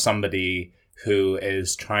intensity of somebody who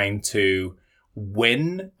is trying to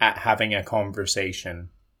win at having a conversation.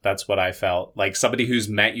 That's what I felt. Like somebody who's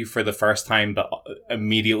met you for the first time but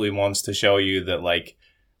immediately wants to show you that, like,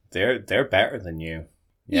 they're better than you.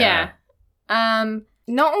 Yeah.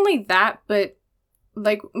 Not only that, but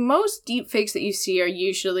like most deepfakes that you see are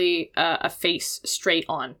usually a face straight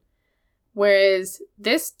on. Whereas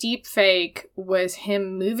this deepfake was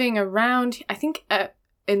him moving around. I think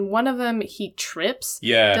in one of them he trips.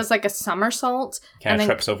 Yeah. Does like a somersault. Kind of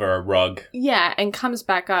trips over a rug. Yeah, and comes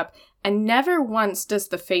back up. And never once does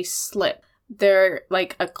the face slip. They're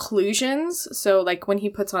like occlusions, so like when he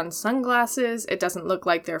puts on sunglasses, it doesn't look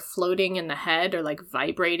like they're floating in the head or like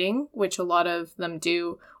vibrating, which a lot of them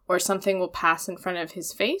do, or something will pass in front of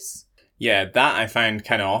his face. Yeah, that I find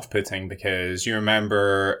kind of off-putting because you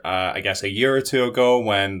remember, I guess a year or two ago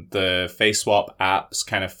when the face swap apps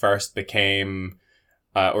kind of first became,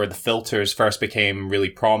 or the filters first became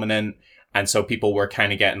really prominent. And so people were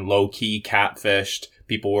kind of getting low-key catfished.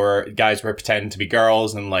 Guys were pretending to be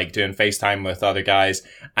girls and like doing FaceTime with other guys.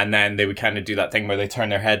 And then they would kind of do that thing where they turn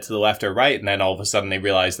their head to the left or right. And then all of a sudden they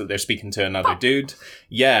realize that they're speaking to another dude.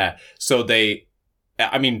 Yeah. So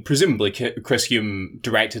presumably Chris Hume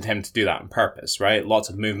directed him to do that on purpose, right? Lots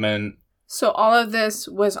of movement. So all of this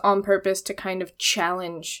was on purpose to kind of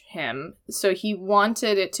challenge him. So he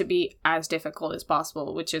wanted it to be as difficult as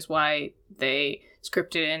possible, which is why they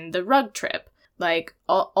scripted in the rug trip. Like,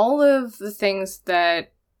 all of the things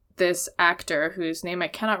that this actor, whose name I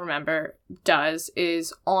cannot remember, does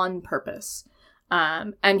is on purpose.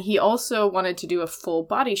 And he also wanted to do a full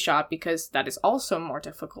body shot because that is also more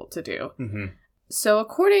difficult to do. Mm-hmm. So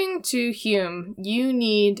according to Hume, you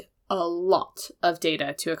need a lot of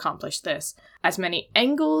data to accomplish this. As many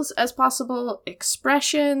angles as possible,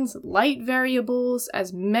 expressions, light variables,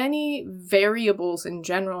 as many variables in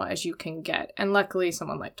general as you can get. And luckily,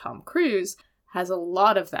 someone like Tom Cruise has a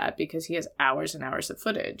lot of that because he has hours and hours of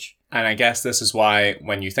footage. And I guess this is why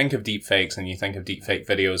when you think of deepfakes and you think of deepfake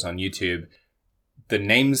videos on YouTube, the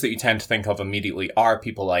names that you tend to think of immediately are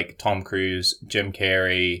people like Tom Cruise, Jim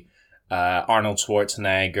Carrey, Arnold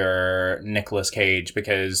Schwarzenegger, Nicolas Cage,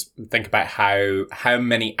 because think about how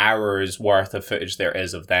many hours worth of footage there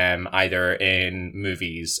is of them, either in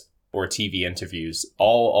movies or TV interviews,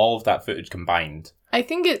 all of that footage combined. I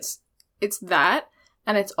think it's that,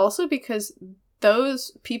 and it's also because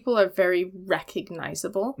those people are very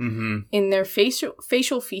recognizable in their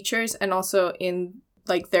facial features and also in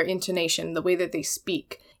like their intonation, the way that they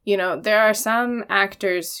speak. You know, there are some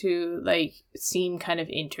actors who, like, seem kind of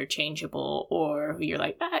interchangeable, or you're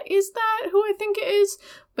like, is that who I think it is?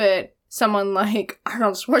 But someone like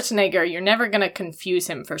Arnold Schwarzenegger, you're never going to confuse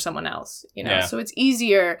him for someone else, you know? Yeah. So it's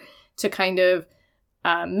easier to kind of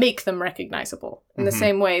make them recognizable in the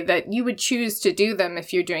same way that you would choose to do them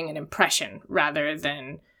if you're doing an impression rather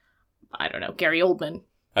than, I don't know, Gary Oldman.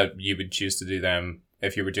 You would choose to do them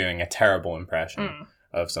if you were doing a terrible impression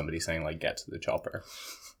of somebody saying, like, get to the chopper.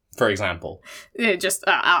 For example. Just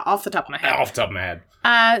off the top of my head. Off the top of my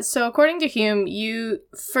head. So according to Hume, you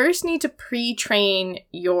first need to pre-train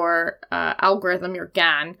your algorithm, your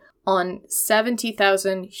GAN, on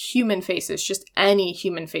 70,000 human faces, just any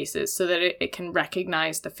human faces, so that it can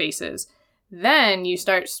recognize the faces. Then you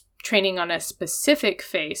start training on a specific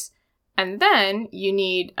face, and then you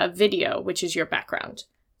need a video, which is your background.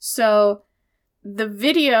 So the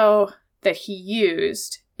video that he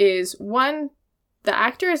used is one... The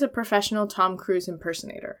actor is a professional Tom Cruise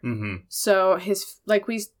impersonator. So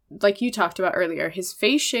like you talked about earlier, his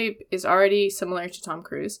face shape is already similar to Tom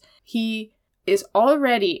Cruise. He is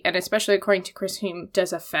already, and especially according to Chris Hume,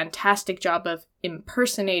 does a fantastic job of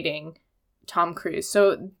impersonating Tom Cruise.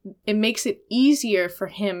 So it makes it easier for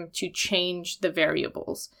him to change the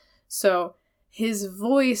variables. So his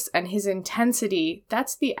voice and his intensity,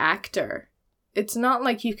 that's the actor. It's not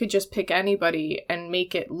like you could just pick anybody and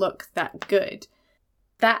make it look that good.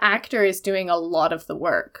 That actor is doing a lot of the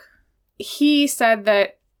work. He said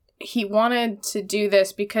that he wanted to do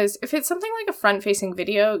this because if it's something like a front-facing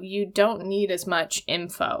video, you don't need as much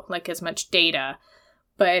info, like as much data.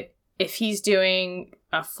 But if he's doing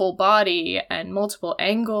a full body and multiple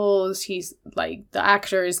angles, he's like, the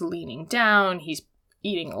actor is leaning down, he's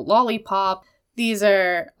eating a lollipop, these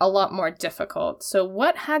are a lot more difficult. So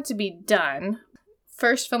what had to be done,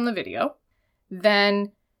 first film the video,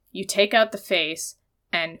 then you take out the face,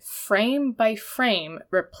 and frame by frame,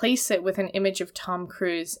 replace it with an image of Tom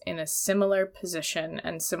Cruise in a similar position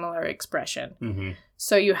and similar expression.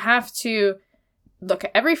 So you have to look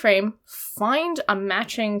at every frame, find a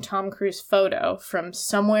matching Tom Cruise photo from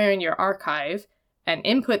somewhere in your archive, and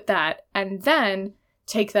input that, and then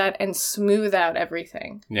take that and smooth out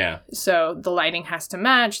everything. Yeah. So the lighting has to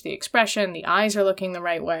match, the expression, the eyes are looking the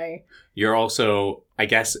right way. You're also, I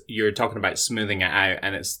guess you're talking about smoothing it out,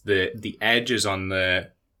 and it's the edges on the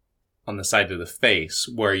side of the face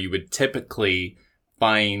where you would typically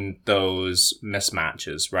find those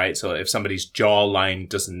mismatches, right? So if somebody's jawline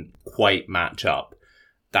doesn't quite match up,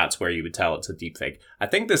 that's where you would tell it's a deepfake. I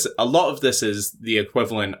think a lot of this is the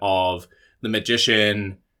equivalent of the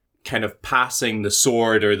magician kind of passing the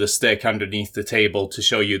sword or the stick underneath the table to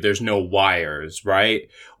show you there's no wires, right?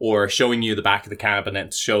 Or showing you the back of the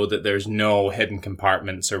cabinet to show that there's no hidden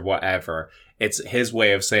compartments or whatever. It's his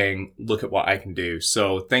way of saying, look at what I can do.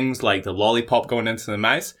 So things like the lollipop going into the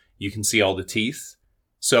mouth, you can see all the teeth.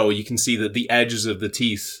 So you can see that the edges of the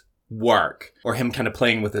teeth work, or him kind of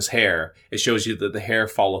playing with his hair, it shows you that the hair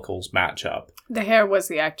follicles match up. The hair was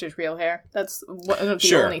the actor's real hair. That's one of the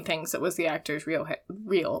Sure. only things that was the actor's real.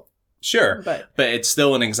 Sure, But it's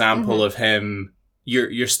still an example of him.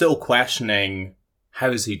 You're still questioning, how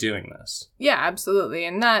is he doing this? yeah, absolutely.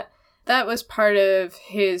 And that was part of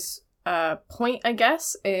his point, I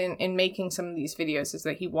guess, in making some of these videos, is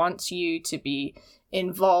that he wants you to be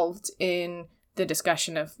involved in the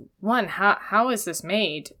discussion of, one, how is this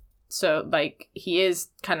made? So, like, he is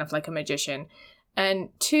kind of like a magician. And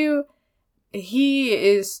two, he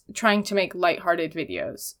is trying to make lighthearted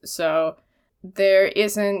videos. So there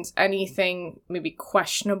isn't anything maybe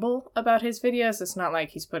questionable about his videos. It's not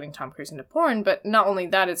like he's putting Tom Cruise into porn, but not only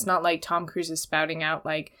that, it's not like Tom Cruise is spouting out,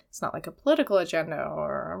 like, it's not like a political agenda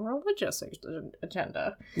or a religious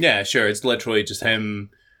agenda. Yeah, sure. It's literally just him.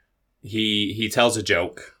 He tells a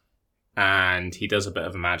joke, and he does a bit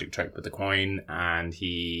of a magic trick with the coin, and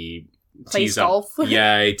he Plays golf.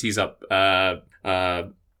 Yeah, he tees up. I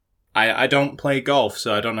don't play golf,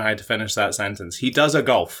 so I don't know how to finish that sentence. He does a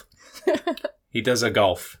golf. He does a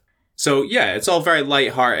golf. So yeah, it's all very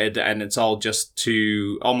lighthearted, and it's all just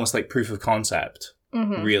to almost like proof of concept,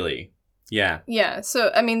 really. Yeah. Yeah.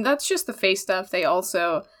 So I mean, that's just the face stuff. They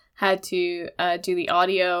also had to do the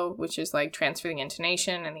audio, which is like transfer the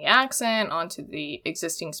intonation and the accent onto the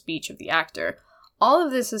existing speech of the actor. All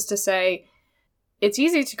of this is to say, it's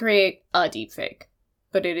easy to create a deepfake,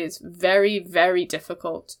 but it is very, very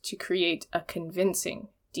difficult to create a convincing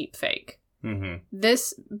deepfake. Mm-hmm.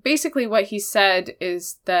 This, basically what he said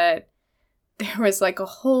is that there was like a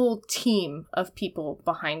whole team of people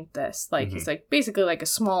behind this. Like, he's like basically like a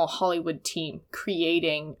small Hollywood team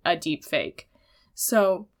creating a deepfake.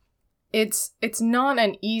 So it's not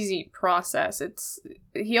an easy process.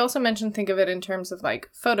 He also mentioned, think of it in terms of like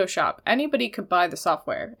Photoshop. Anybody could buy the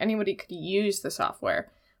software. Anybody could use the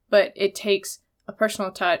software. But it takes a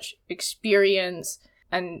personal touch, experience,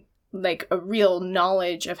 and like a real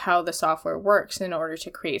knowledge of how the software works in order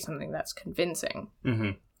to create something that's convincing.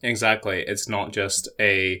 Mm-hmm. Exactly. It's not just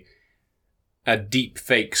a deep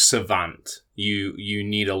fake savant. You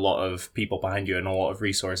need a lot of people behind you and a lot of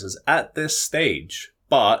resources at this stage.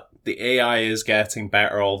 But the AI is getting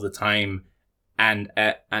better all the time and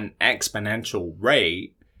at an exponential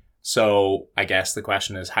rate. So I guess the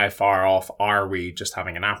question is, how far off are we just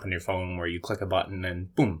having an app on your phone where you click a button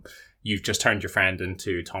and boom, you've just turned your friend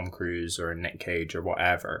into Tom Cruise or Nick Cage or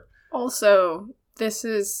whatever. Also, these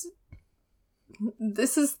are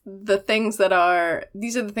the things that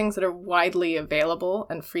are widely available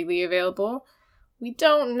and freely available. We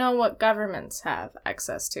don't know what governments have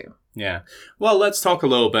access to. Yeah. Well, let's talk a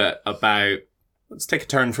little bit about, let's take a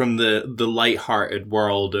turn from the light-hearted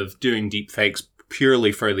world of doing deepfakes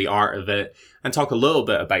purely for the art of it, and talk a little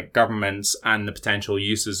bit about governments and the potential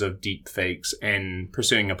uses of deepfakes in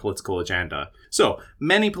pursuing a political agenda. So,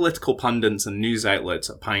 many political pundits and news outlets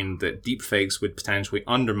opined that deepfakes would potentially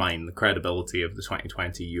undermine the credibility of the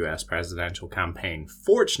 2020 US presidential campaign.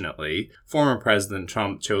 Fortunately, former President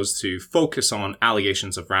Trump chose to focus on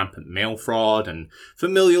allegations of rampant mail fraud and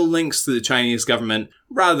familial links to the Chinese government,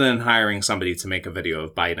 rather than hiring somebody to make a video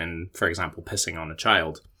of Biden, for example, pissing on a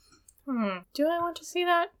child. Do I want to see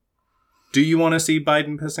that? Do you want to see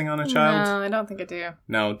Biden pissing on a child? No, I don't think I do.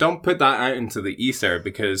 No, don't put that out into the ether,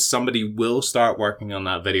 because somebody will start working on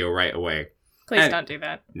that video right away. Please don't do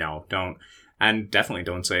that. No, don't. And definitely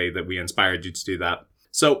don't say that we inspired you to do that.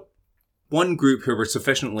 So, one group who were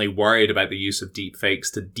sufficiently worried about the use of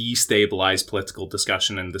deepfakes to destabilize political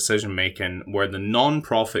discussion and decision-making were the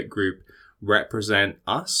non-profit group Represent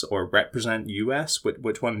Us or Represent US.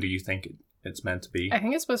 Which one do you think it's meant to be? I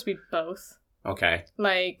think it's supposed to be both. Okay.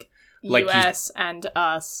 Like Like US and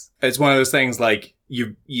us. It's one of those things like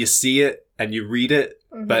you see it and you read it,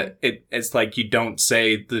 but it's like you don't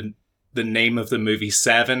say the name of the movie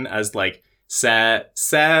Seven as like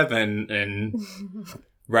Seven and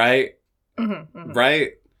right?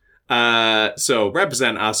 Right? So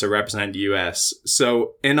Represent Us or Represent US.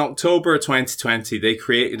 So in October 2020, they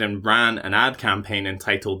created and ran an ad campaign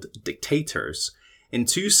entitled Dictators. In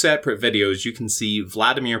two separate videos, you can see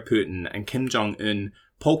Vladimir Putin and Kim Jong-un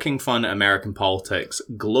poking fun at American politics,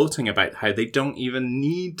 gloating about how they don't even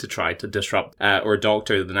need to try to disrupt or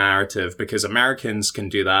doctor the narrative because Americans can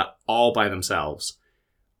do that all by themselves.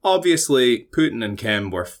 Obviously, Putin and Kim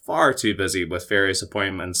were far too busy with various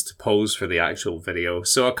appointments to pose for the actual video,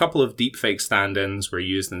 so a couple of deepfake stand-ins were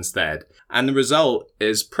used instead. And the result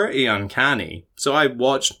is pretty uncanny. So I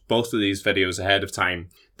watched both of these videos ahead of time.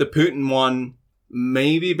 The Putin one,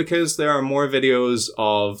 maybe because there are more videos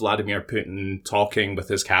of Vladimir Putin talking with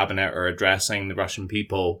his cabinet or addressing the Russian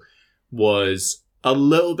people, was a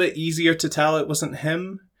little bit easier to tell it wasn't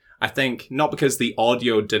him. I think not because the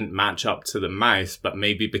audio didn't match up to the mouth, but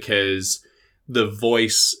maybe because the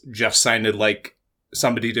voice just sounded like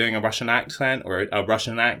somebody doing a Russian accent or a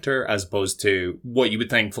Russian actor, as opposed to what you would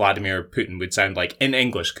think Vladimir Putin would sound like in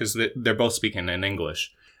English, because they're both speaking in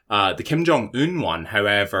English. The Kim Jong-un one,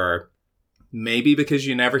 however, maybe because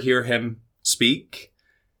you never hear him speak,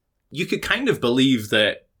 you could kind of believe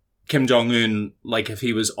that Kim Jong-un, like if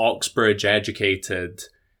he was Oxbridge educated,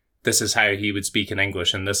 this is how he would speak in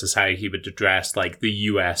English and this is how he would address like the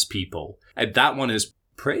US people. And that one is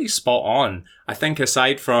pretty spot on. I think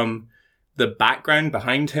aside from the background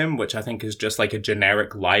behind him, which I think is just like a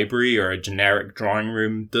generic library or a generic drawing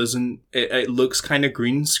room, it looks kind of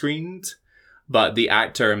green screened, but the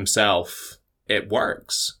actor himself, it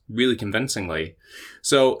works really convincingly.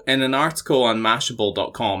 So in an article on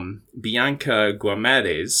Mashable.com, Bianca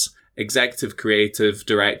Guamedes, executive creative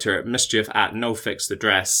director at Mischief at No Fixed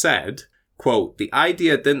Address, said, quote, "The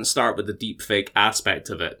idea didn't start with the deepfake aspect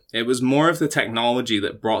of it. It was more of the technology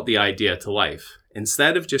that brought the idea to life.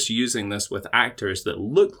 Instead of just using this with actors that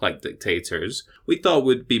look like dictators, we thought it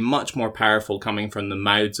would be much more powerful coming from the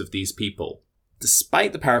mouths of these people."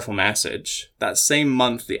 Despite the powerful message, that same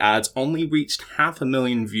month the ads only reached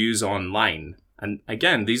 500,000 views online. And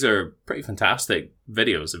again, these are pretty fantastic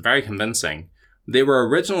videos, they're very convincing. They were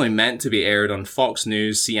originally meant to be aired on Fox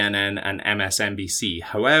News, CNN, and MSNBC.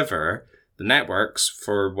 However, the networks,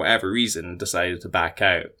 for whatever reason, decided to back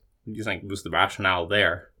out. What do you think was the rationale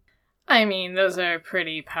there? I mean, those are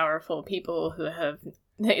pretty powerful people who have,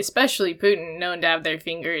 especially Putin, known to have their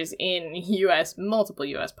fingers in multiple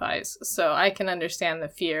US pies. So I can understand the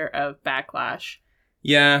fear of backlash.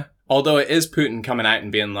 Yeah, although it is Putin coming out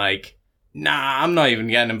and being like, nah, I'm not even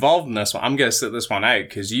getting involved in this one. I'm going to sit this one out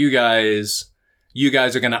because you guys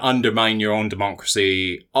are going to undermine your own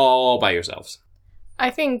democracy all by yourselves. I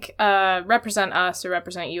think Represent Us or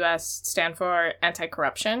Represent US stand for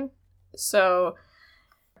anti-corruption. So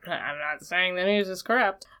I'm not saying the news is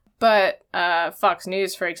corrupt, but Fox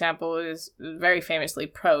News, for example, is very famously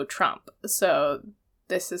pro-Trump. So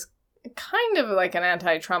this is kind of like an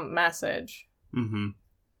anti-Trump message. Mm-hmm.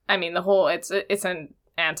 I mean, it's an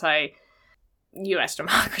anti-US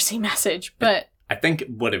democracy message, but I think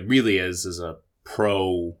what it really is a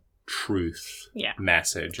pro-truth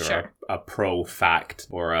message, or sure. a pro-fact,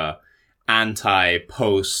 or a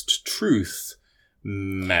anti-post-truth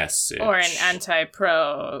message. Or an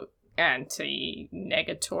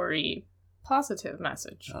anti-negatory positive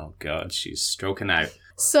message. Oh god, she's stroking out.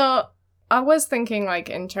 So I was thinking, like,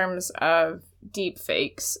 in terms of deep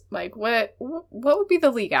fakes, like what would be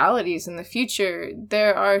the legalities in the future?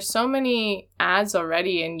 There are so many ads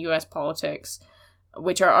already in US politics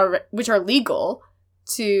which are legal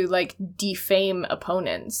to like defame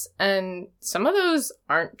opponents, and some of those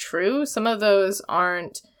aren't true. Some of those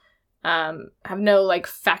aren't have no like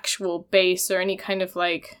factual base or any kind of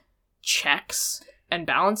like checks and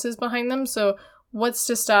balances behind them. So what's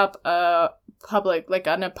to stop a public, like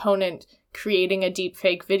an opponent, creating a deep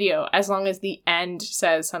fake video as long as the end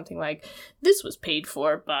says something like, this was paid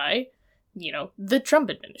for by, the Trump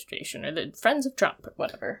administration or the friends of Trump or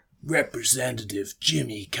whatever. Representative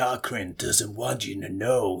Jimmy Cochran doesn't want you to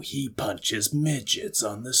know he punches midgets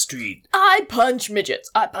on the street. I punch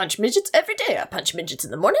midgets. I punch midgets every day. I punch midgets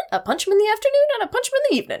in the morning, I punch them in the afternoon, and I punch them in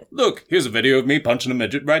the evening. Look, here's a video of me punching a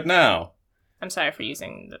midget right now. I'm sorry for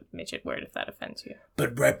using the midget word if that offends you.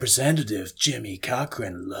 But Representative Jimmy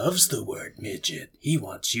Cochran loves the word midget. He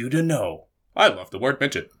wants you to know. I love the word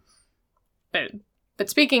midget. But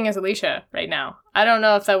speaking as Alicia right now, I don't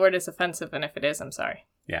know if that word is offensive, and if it is, I'm sorry.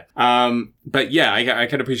 Yeah. But yeah, I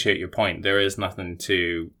can appreciate your point. There is nothing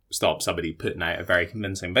to stop somebody putting out a very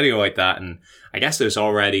convincing video like that. And I guess there's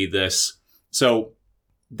already this. So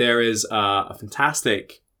there is a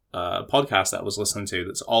fantastic podcast that I was listening to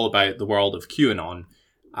that's all about the world of QAnon.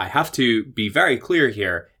 I have to be very clear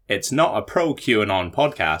here. It's not a pro QAnon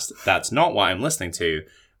podcast. That's not what I'm listening to.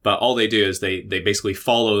 But all they do is they basically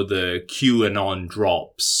follow the QAnon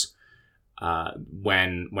drops.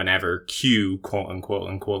 Whenever Q, quote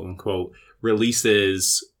unquote,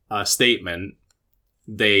 releases a statement,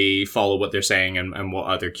 they follow what they're saying and what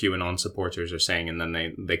other QAnon supporters are saying, and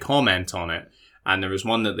then they comment on it. And there was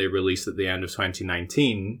one that they released at the end of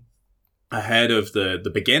 2019, ahead of the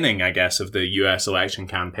beginning, I guess, of the US election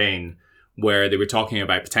campaign, where they were talking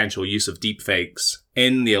about potential use of deepfakes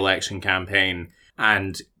in the election campaign,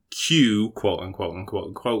 and Q, quote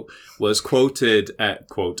unquote, was quoted at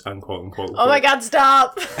quote unquote. Oh my god,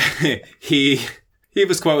 stop! He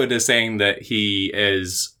was quoted as saying that he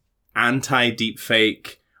is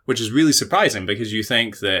anti-deepfake, which is really surprising because you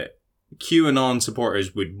think that QAnon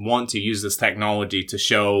supporters would want to use this technology to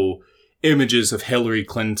show images of Hillary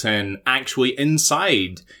Clinton actually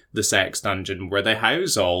inside the sex dungeon where they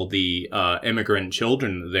house all the immigrant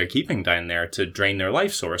children that they're keeping down there to drain their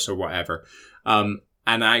life source or whatever. And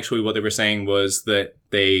actually what they were saying was that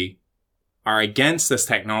they are against this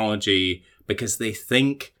technology because they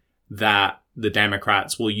think that the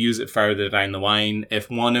Democrats will use it further down the line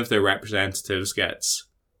if one of their representatives gets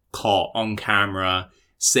caught on camera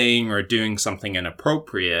saying or doing something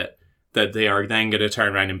inappropriate, that they are then going to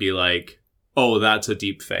turn around and be like, oh, that's a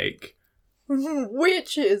deep fake.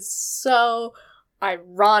 Which is so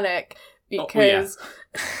ironic because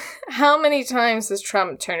how many times has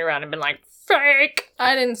Trump turned around and been like, fake?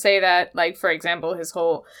 I didn't say that. Like, for example, his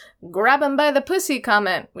whole grab him by the pussy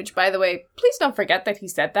comment, which, by the way, please don't forget that he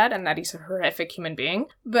said that and that he's a horrific human being.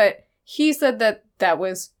 But he said that that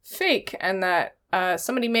was fake and that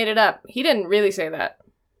somebody made it up. He didn't really say that.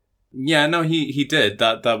 Yeah, no, he did.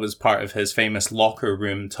 That was part of his famous locker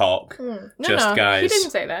room talk. Guys. He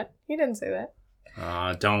didn't say that. He didn't say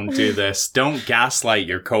that. Don't do this. Don't gaslight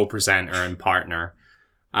your co-presenter and partner.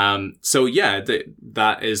 So yeah,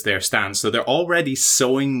 that is their stance. So they're already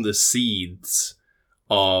sowing the seeds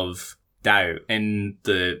of doubt in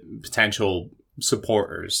the potential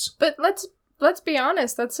supporters. But let's be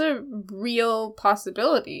honest. That's a real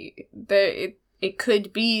possibility. It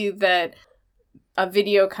could be that a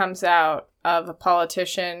video comes out of a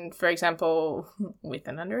politician, for example, with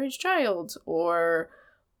an underage child or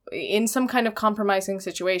in some kind of compromising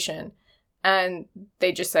situation, and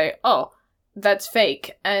they just say, oh, that's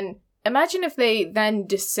fake. And imagine if they then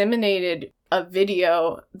disseminated a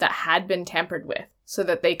video that had been tampered with so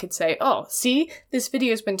that they could say, oh, see, this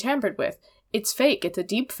video's been tampered with. It's fake. It's a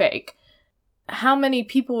deep fake. How many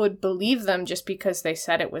people would believe them just because they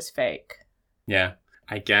said it was fake? Yeah,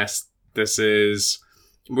 I guess this is...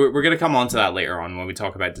 We're going to come on to that later on when we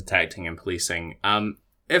talk about detecting and policing.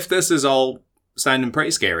 If this is all sounding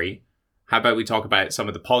pretty scary, how about we talk about some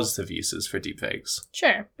of the positive uses for deepfakes?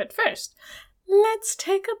 Sure, but first, let's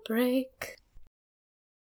take a break.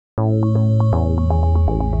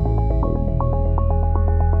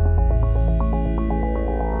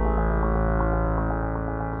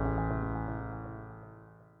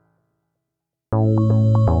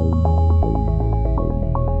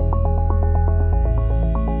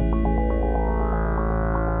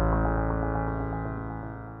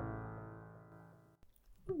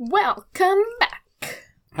 Welcome back.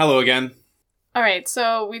 Hello again. All right,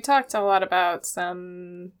 so we talked a lot about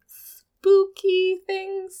some spooky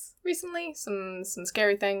things recently, some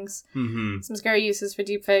scary things, some scary uses for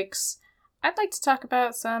deepfakes. I'd like to talk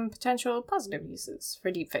about some potential positive uses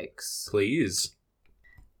for deepfakes. Please.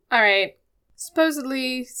 All right.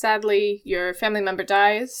 Supposedly, sadly, your family member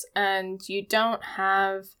dies, and you don't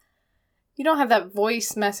have that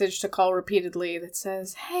voice message to call repeatedly that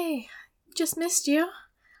says, "Hey, just missed you.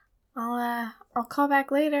 I'll call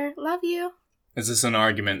back later. Love you." Is this an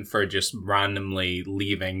argument for just randomly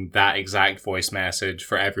leaving that exact voice message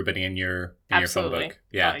for everybody in your phone book?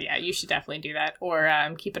 Yeah. Oh, yeah, you should definitely do that. Or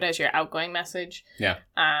keep it as your outgoing message. Yeah.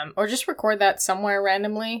 Or just record that somewhere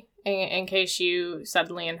randomly in case you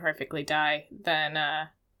suddenly and horrifically die. Then, a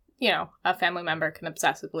family member can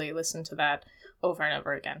obsessively listen to that over and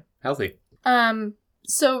over again. Healthy.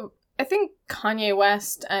 So I think Kanye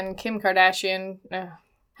West and Kim Kardashian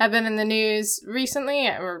have been in the news recently,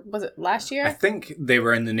 or was it last year? I think they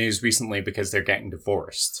were in the news recently because they're getting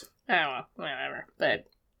divorced. Oh, well, whatever. But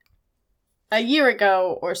a year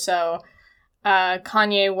ago or so,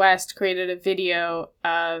 Kanye West created a video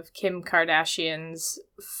of Kim Kardashian's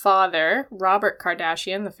father, Robert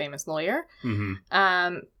Kardashian, the famous lawyer,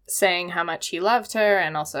 saying how much he loved her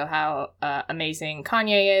and also how amazing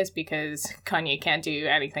Kanye is because Kanye can't do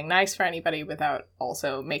anything nice for anybody without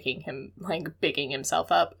also making him, bigging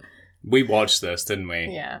himself up. We watched this, didn't we?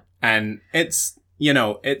 Yeah. And it's,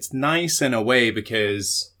 it's nice in a way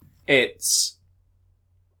because it's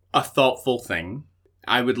a thoughtful thing.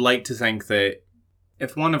 I would like to think that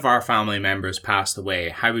if one of our family members passed away,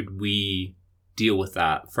 how would we deal with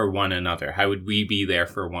that for one another? How would we be there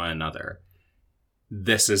for one another?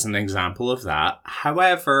 This is an example of that.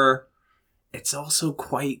 However, it's also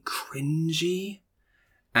quite cringy.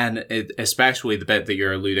 And especially the bit that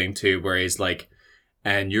you're alluding to where he's like,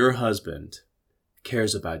 and your husband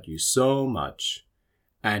cares about you so much.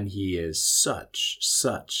 And he is such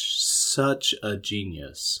a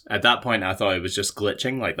genius. At that point, I thought it was just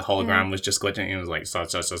glitching. Like the hologram was just glitching. It was like,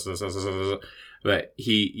 such. But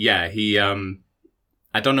he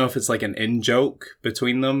I don't know if it's like an in-joke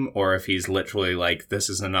between them or if he's literally like, this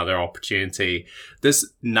is another opportunity.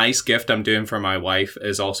 This nice gift I'm doing for my wife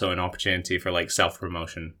is also an opportunity for like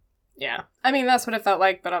self-promotion. Yeah. I mean, that's what it felt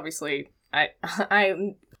like, but obviously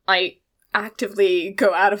I actively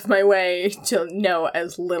go out of my way to know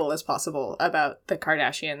as little as possible about the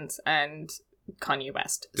Kardashians and Kanye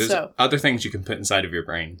West. There's other things you can put inside of your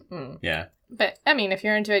brain. Yeah. But, I mean, if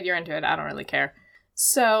you're into it, you're into it. I don't really care.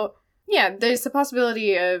 So, yeah, there's the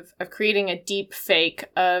possibility of creating a deep fake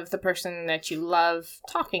of the person that you love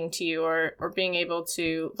talking to you or being able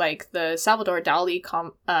to, like the Salvador Dali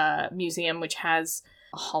museum, which has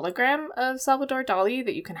a hologram of Salvador Dali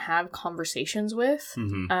that you can have conversations with.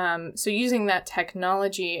 So using that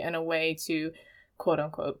technology in a way to, quote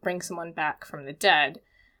unquote, bring someone back from the dead,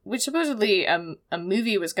 which supposedly a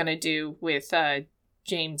movie was going to do with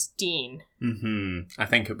James Dean. I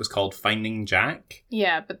think it was called Finding Jack.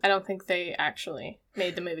 Yeah, but I don't think they actually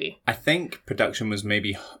made the movie. I think production was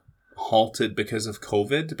maybe halted because of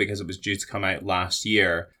COVID, because it was due to come out last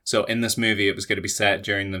year. So in this movie, it was going to be set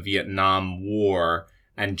during the Vietnam War,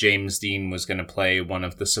 and James Dean was going to play one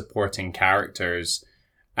of the supporting characters.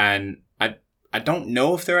 And I don't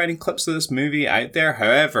know if there are any clips of this movie out there.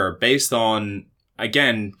 However, based on,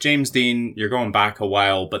 again, James Dean, you're going back a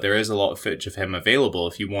while, but there is a lot of footage of him available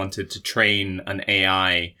if you wanted to train an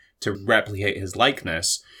AI to replicate his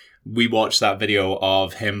likeness. We watched that video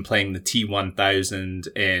of him playing the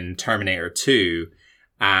T-1000 in Terminator 2,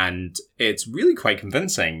 and it's really quite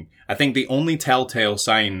convincing. I think the only telltale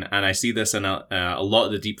sign, and I see this in a lot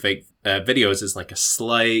of the deepfake videos, is like a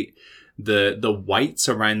slight, the whites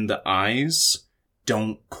around the eyes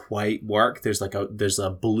don't quite work. There's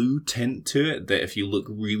a blue tint to it that if you look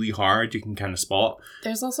really hard, you can kind of spot.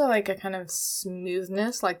 There's also like a kind of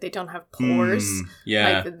smoothness, like they don't have pores.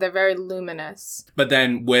 Yeah. Like they're very luminous. But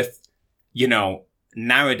then with,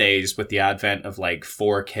 nowadays with the advent of like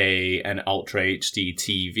 4K and Ultra HD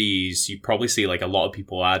TVs, you probably see like a lot of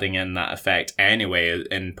people adding in that effect anyway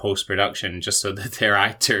in post-production, just so that their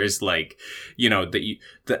actors like,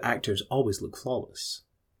 the actors always look flawless.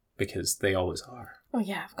 Because they always are. Oh,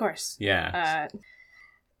 yeah, of course. Yeah.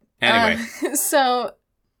 Anyway. So,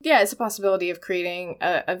 yeah, it's a possibility of creating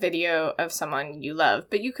a video of someone you love.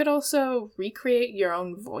 But you could also recreate your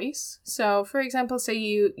own voice. So, for example, say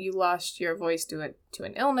you lost your voice to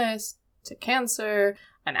an illness, to cancer,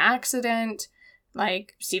 an accident,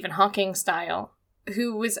 like Stephen Hawking style,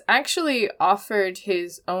 who was actually offered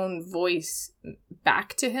his own voice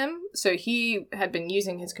back to him. So he had been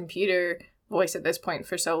using his computer voice at this point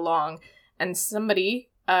for so long, and somebody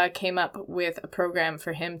came up with a program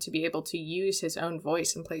for him to be able to use his own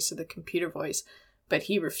voice in place of the computer voice, but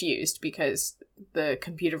he refused because the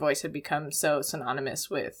computer voice had become so synonymous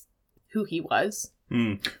with who he was.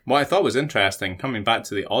 What I thought was interesting, coming back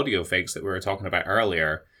to the audio fakes that we were talking about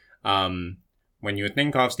earlier, when you would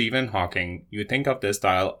think of Stephen Hawking, you would think of this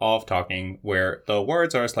style of talking where the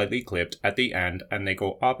words are slightly clipped at the end and they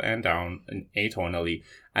go up and down atonally,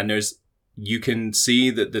 and you can see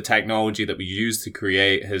that the technology that we use to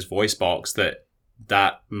create his voice box,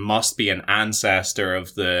 that must be an ancestor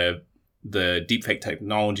of the deepfake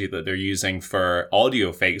technology that they're using for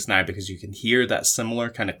audio fakes now, because you can hear that similar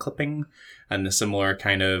kind of clipping and the similar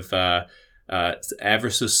kind of ever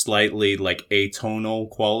so slightly like atonal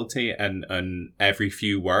quality and every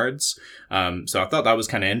few words. So I thought that was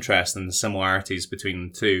kind of interesting, the similarities between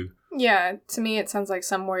the two. Yeah, to me it sounds like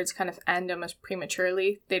some words kind of end almost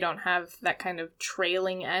prematurely. They don't have that kind of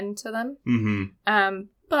trailing end to them.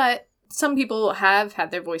 But some people have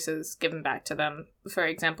had their voices given back to them. For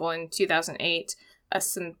example, in 2008, a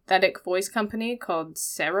synthetic voice company called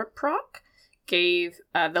Cereproc gave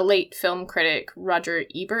the late film critic Roger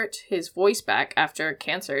Ebert his voice back after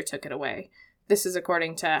cancer took it away. This is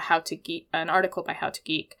according to an article by How to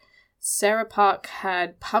Geek. Cereproc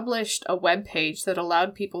had published a webpage that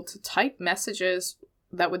allowed people to type messages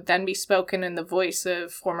that would then be spoken in the voice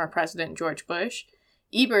of former President George Bush.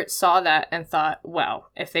 Ebert saw that and thought, well,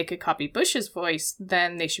 if they could copy Bush's voice,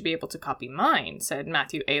 then they should be able to copy mine, said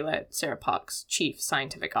Matthew Aylett, Cereproc's chief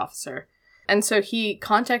scientific officer. And so he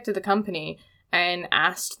contacted the company and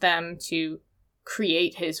asked them to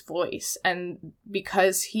create his voice. And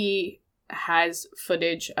because he has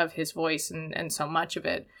footage of his voice and so much of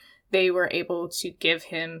it, they were able to give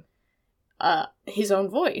him his own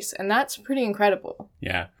voice. And that's pretty incredible.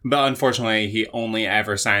 Yeah. But unfortunately, he only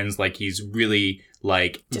ever sounds like he's really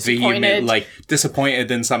like disappointed. Disappointed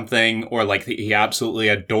in something, or like he absolutely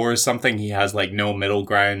adores something. He has like no middle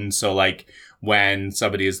ground. So like when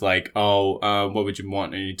somebody is like, what would you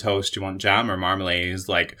want in your toast? Do you want jam or marmalade? He's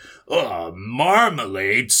like, oh,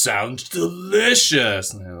 marmalade sounds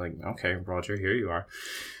delicious. And they're like, okay, Roger, here you are.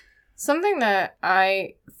 Something that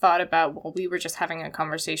I thought about while we were just having a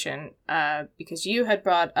conversation, because you had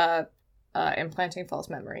brought up implanting false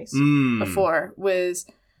memories before, was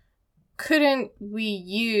couldn't we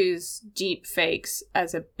use deep fakes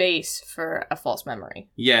as a base for a false memory?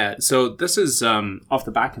 Yeah, so this is off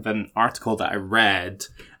the back of an article that I read,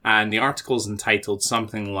 and the article's entitled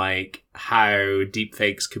something like how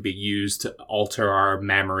deepfakes could be used to alter our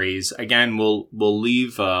memories. Again, we'll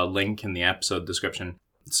leave a link in the episode description.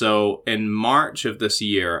 So in March of this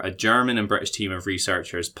year, a German and British team of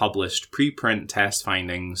researchers published preprint test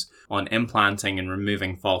findings on implanting and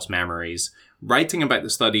removing false memories. Writing about the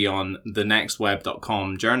study on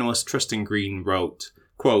thenextweb.com, journalist Tristan Green wrote,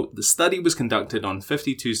 quote, "The study was conducted on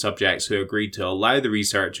 52 subjects who agreed to allow the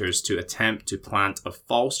researchers to attempt to plant a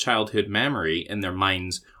false childhood memory in their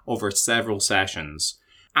minds over several sessions.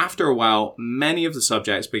 After a while, many of the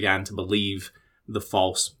subjects began to believe the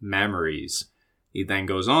false memories." He then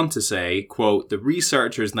goes on to say, quote, "The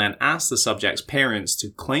researchers then asked the subjects' parents to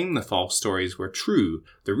claim the false stories were true.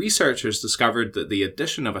 The researchers discovered that the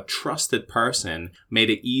addition of a trusted person made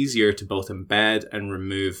it easier to both embed and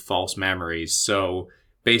remove false memories." So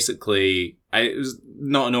basically, it was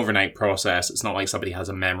not an overnight process. It's not like somebody has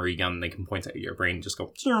a memory gun, they can point it at your brain, just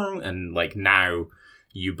go, and like now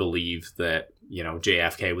you believe that, you know,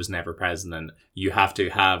 JFK was never president. You have to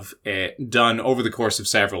have it done over the course of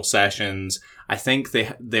several sessions. I think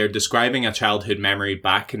they're describing a childhood memory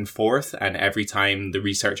back and forth, and every time the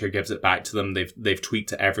researcher gives it back to them, they've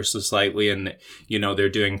tweaked it ever so slightly, and, you know, they're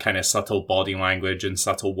doing kind of subtle body language and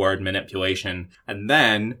subtle word manipulation. And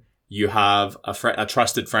then you have a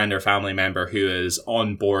trusted friend or family member who is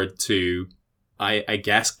on board to, I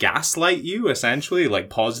guess, gaslight you, essentially, like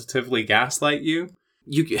positively gaslight you.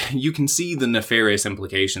 You can see the nefarious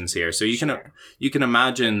implications here. So you can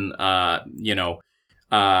imagine,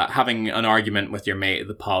 having an argument with your mate at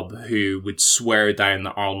the pub who would swear down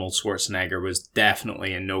that Arnold Schwarzenegger was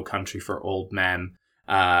definitely in No Country for Old Men.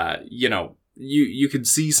 You could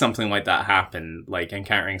see something like that happen, like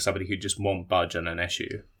encountering somebody who just won't budge on an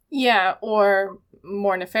issue. Yeah, or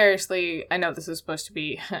more nefariously, I know this is supposed to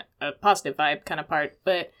be a positive vibe kind of part,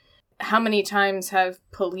 but how many times have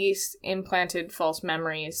police implanted false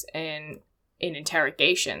memories in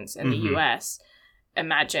interrogations in the US?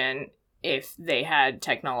 Imagine if they had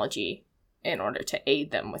technology in order to aid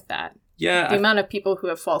them with that. Yeah. The amount of people who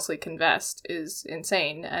have falsely confessed is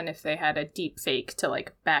insane, and if they had a deep fake to,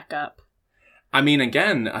 like, back up. I mean,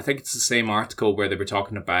 again, I think it's the same article where they were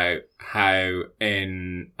talking about how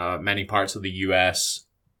in many parts of the US,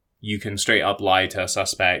 you can straight up lie to a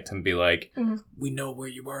suspect and be like, "We know where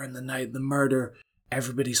you were in the night of the murder.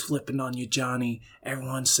 Everybody's flipping on you, Johnny.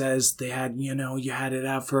 Everyone says they had, you had it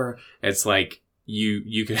out for her." It's like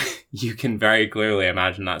you can very clearly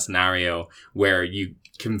imagine that scenario where you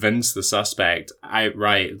convince the suspect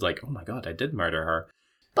outright, like, "Oh my God, I did murder her."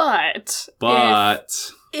 But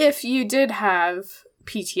if you did have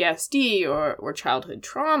PTSD or childhood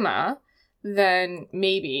trauma, then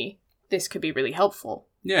maybe this could be really helpful.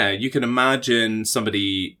 Yeah, you can imagine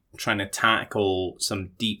somebody trying to tackle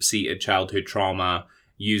some deep-seated childhood trauma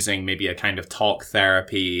using maybe a kind of talk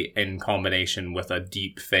therapy in combination with a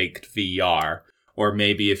deep-faked VR. Or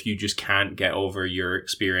maybe if you just can't get over your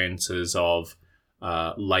experiences of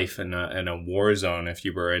life in a war zone, if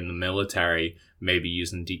you were in the military, maybe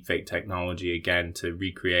using deepfake technology again to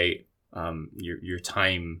recreate your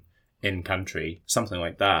time in country, something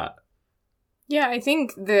like that. Yeah, I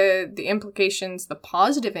think the implications, the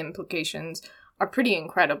positive implications, are pretty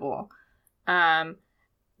incredible.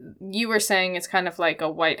 You were saying it's kind of like a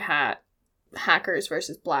white hat hackers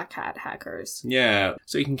versus black hat hackers. Yeah,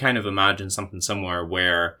 so you can kind of imagine something similar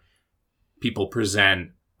where people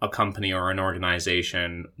present a company or an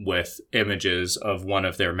organization with images of one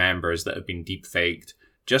of their members that have been deepfaked,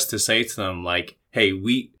 just to say to them, like, "Hey,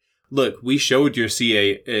 we showed your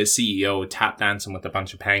CEO tap dancing with a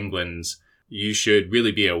bunch of penguins. You should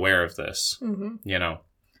really be aware of this." You know?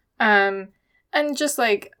 And just,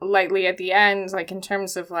 like, lightly at the end, like, in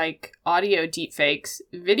terms of, like, audio deepfakes,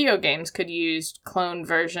 video games could use cloned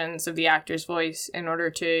versions of the actor's voice in order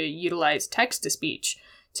to utilize text-to-speech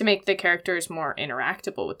to make the characters more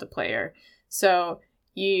interactable with the player. So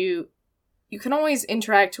you can always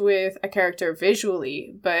interact with a character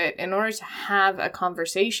visually, but in order to have a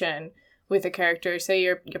conversation with a character, say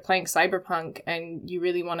you're playing Cyberpunk and you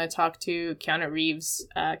really want to talk to Keanu Reeves'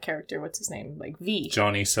 character, what's his name? Like V.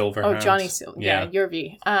 Johnny Silverhand. Oh, Johnny Silverhand. Yeah, you're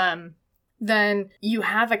V. then you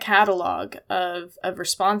have a catalog of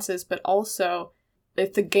responses, but also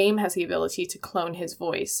if the game has the ability to clone his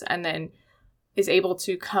voice and then is able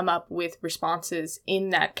to come up with responses in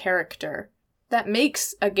that character, that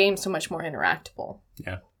makes a game so much more interactable.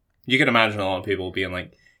 Yeah. You can imagine a lot of people being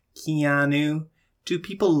like, Keanu, do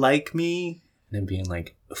people like me? And then being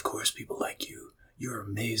like, of course people like you. You're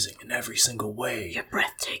amazing in every single way. You're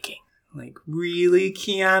breathtaking. Like, really,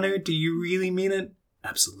 Keanu? Do you really mean it?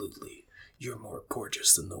 Absolutely. You're more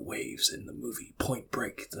gorgeous than the waves in the movie Point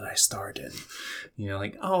Break that I starred in. You're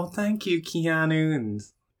like, oh, thank you, Keanu. And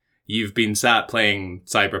you've been sat playing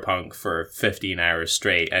Cyberpunk for 15 hours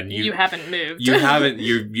straight, and you haven't moved.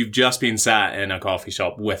 You've just been sat in a coffee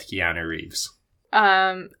shop with Keanu Reeves.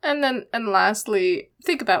 And lastly,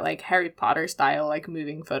 think about like Harry Potter style, like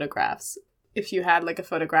moving photographs. If you had like a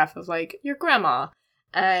photograph of like your grandma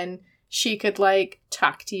and she could like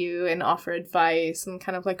talk to you and offer advice and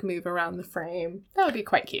kind of like move around the frame, that would be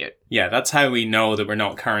quite cute. Yeah, that's how we know that we're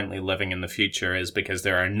not currently living in the future, is because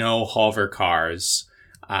there are no hover cars.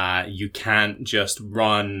 You can't just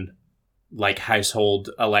run like household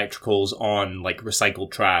electricals on like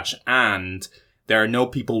recycled trash, and there are no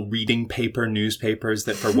people reading paper newspapers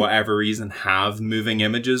that for whatever reason have moving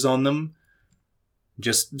images on them.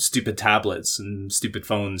 Just stupid tablets and stupid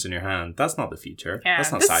phones in your hand. That's not the future. Yeah,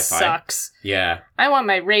 that's not this sci-fi. Sucks. Yeah. I want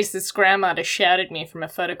my racist grandma to shout at me from a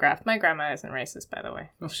photograph. My grandma isn't racist, by the way.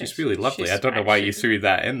 Oh, she's really lovely. she's I don't know why you threw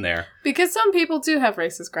that in there. Because some people do have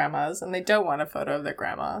racist grandmas and they don't want a photo of their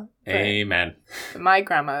grandma. But Amen. my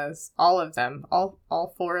grandmas, all of them,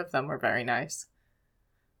 all four of them were very nice.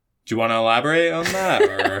 Do you want to elaborate on that,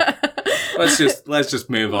 or let's just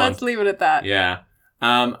move on? Let's leave it at that. Yeah.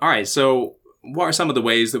 All right. So, what are some of the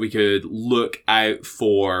ways that we could look out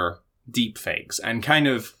for deepfakes and kind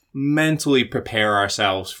of mentally prepare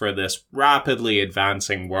ourselves for this rapidly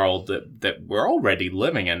advancing world that we're already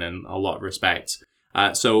living in a lot of respects?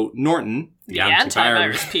 So, Norton, the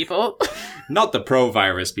antivirus people, not the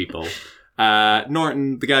pro-virus people.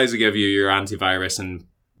 Norton, the guys who give you your antivirus and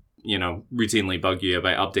routinely bug you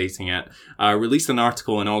about updating it, released an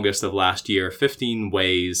article in August of last year, 15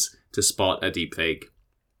 ways to spot a deepfake.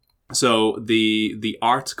 So the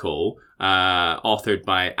article, authored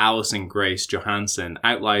by Alison Grace Johansson,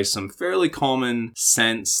 outlines some fairly common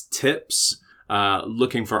sense tips,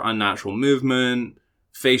 looking for unnatural movement,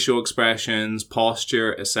 facial expressions,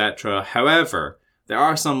 posture, etc. However, there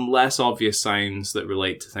are some less obvious signs that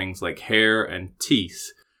relate to things like hair and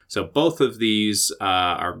teeth. So both of these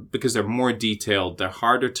are, because they're more detailed, they're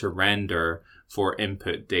harder to render for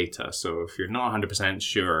input data. So if you're not 100%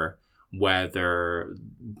 sure whether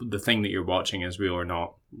the thing that you're watching is real or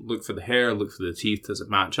not, look for the hair, look for the teeth. Does it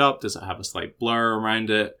match up? Does it have a slight blur around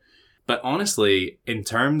it? But honestly, in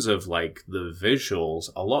terms of like the visuals,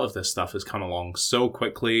 a lot of this stuff has come along so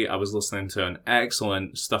quickly. I was listening to an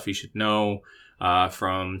excellent Stuff You Should Know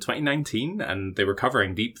from 2019, and they were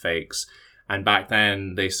covering deepfakes. And back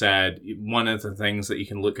then they said one of the things that you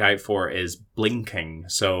can look out for is blinking.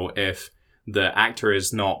 So if the actor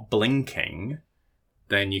is not blinking,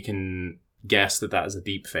 then you can guess that that is a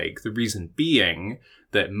deepfake. The reason being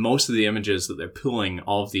that most of the images that they're pulling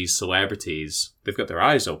of these celebrities, they've got their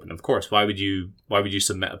eyes open. Of course, why would you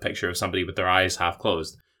submit a picture of somebody with their eyes half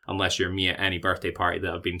closed? Unless you're me at any birthday party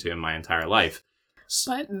that I've been to in my entire life.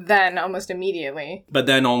 But then almost immediately,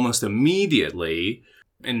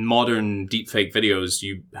 in modern deepfake videos,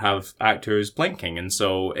 you have actors blinking, and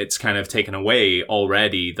so it's kind of taken away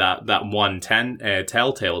already that one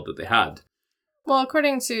telltale that they had. Well,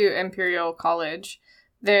 according to Imperial College,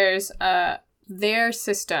 there's their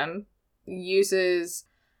system uses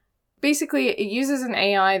an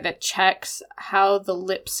AI that checks how the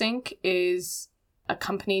lip sync is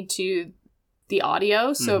accompanied to the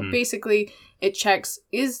audio. So basically, it checks,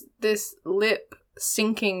 is this lip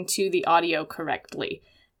syncing to the audio correctly?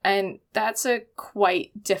 And that's a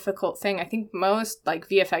quite difficult thing. I think most like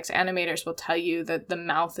VFX animators will tell you that the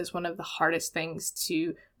mouth is one of the hardest things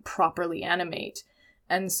to properly animate.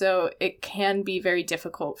 And so it can be very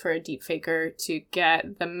difficult for a deepfaker to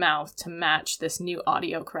get the mouth to match this new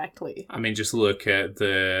audio correctly. I mean, just look at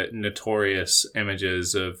the notorious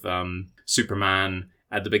images of Superman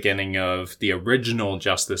at the beginning of the original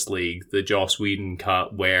Justice League, the Joss Whedon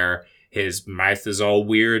cut, where his mouth is all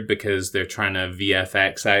weird because they're trying to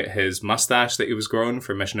VFX out his mustache that he was growing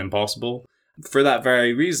for Mission Impossible. For that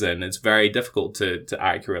very reason, it's very difficult to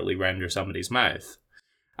accurately render somebody's mouth.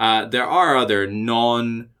 There are other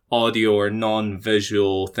non-audio or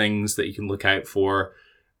non-visual things that you can look out for.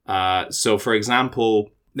 So, for example,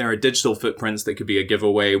 there are digital footprints that could be a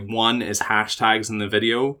giveaway. One is hashtags in the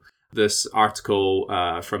video. This article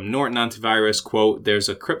from Norton Antivirus, quote, "There's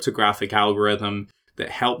a cryptographic algorithm that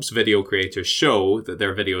helps video creators show that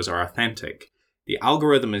their videos are authentic. The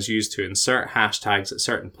algorithm is used to insert hashtags at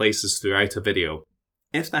certain places throughout a video.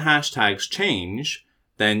 If the hashtags change,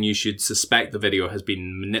 then you should suspect the video has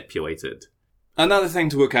been manipulated." Another thing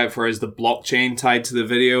to look out for is the blockchain tied to the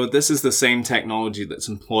video. This is the same technology that's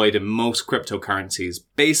employed in most cryptocurrencies.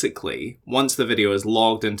 Basically, once the video is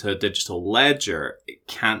logged into a digital ledger, it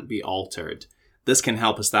can't be altered. This can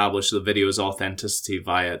help establish the video's authenticity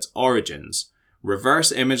via its origins.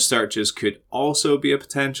 Reverse image searches could also be a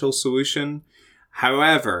potential solution.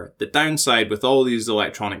 However, the downside with all these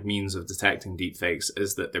electronic means of detecting deepfakes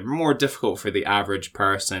is that they're more difficult for the average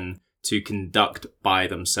person to conduct by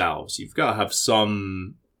themselves. You've got to have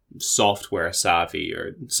some software savvy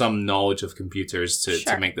or some knowledge of computers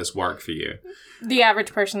to make this work for you. The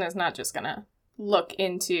average person is not just going to look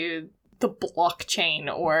into the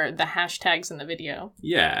blockchain or the hashtags in the video.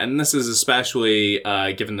 Yeah, and this is especially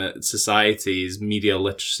given that society's media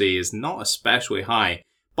literacy is not especially high.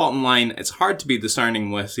 Bottom line, it's hard to be discerning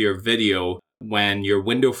with your video when your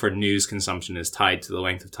window for news consumption is tied to the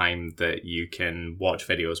length of time that you can watch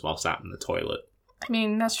videos while sat in the toilet. I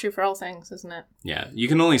mean, that's true for all things, isn't it? Yeah, you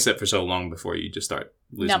can only sit for so long before you just start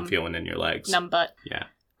losing feeling in your legs. Numb butt. Yeah.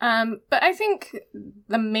 But I think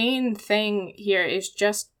the main thing here is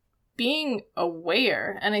just being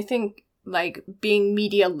aware, and I think, like, being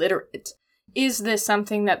media literate. Is this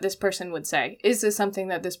something that this person would say? Is this something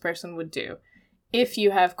that this person would do? If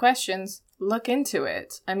you have questions, look into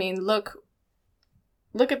it. I mean, look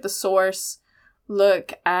at the source,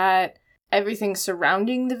 look at everything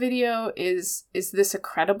surrounding the video. Is this a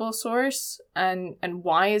credible source? And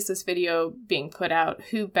why is this video being put out?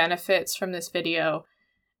 Who benefits from this video?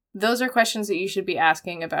 Those are questions that you should be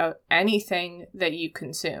asking about anything that you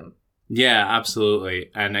consume. Yeah,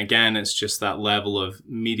 absolutely. And again, it's just that level of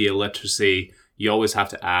media literacy. You always have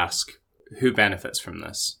to ask, who benefits from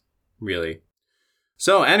this, really?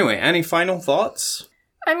 So anyway, any final thoughts?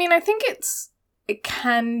 I mean, I think it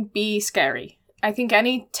can be scary. I think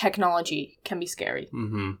any technology can be scary.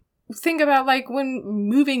 Mm-hmm. Think about, like, when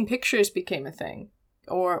moving pictures became a thing,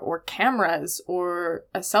 or cameras, or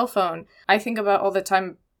a cell phone. I think about all the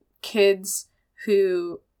time kids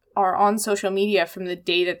who are on social media from the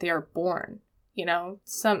day that they are born. You know,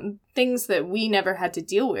 some things that we never had to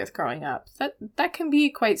deal with growing up. That can be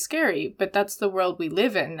quite scary, but that's the world we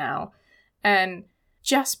live in now. And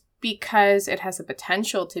just because it has the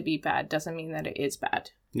potential to be bad doesn't mean that it is bad.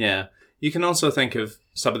 Yeah. You can also think of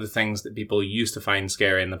some of the things that people used to find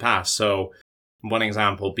scary in the past. So one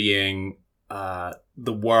example being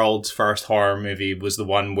the world's first horror movie was the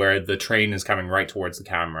one where the train is coming right towards the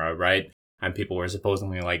camera, right? And people were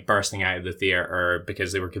supposedly like bursting out of the theater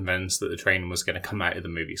because they were convinced that the train was going to come out of the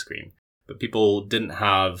movie screen. But people didn't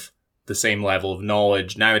have the same level of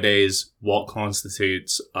knowledge. Nowadays, what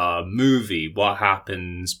constitutes a movie? What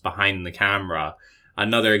happens behind the camera?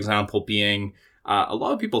 Another example being, a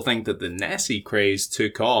lot of people think that the Nessie craze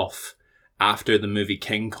took off after the movie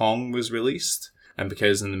King Kong was released. And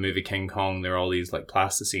because in the movie King Kong, there are all these like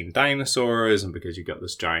plasticine dinosaurs, and because you got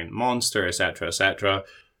this giant monster, etc.,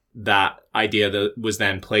 that idea that was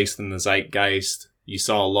then placed in the zeitgeist. You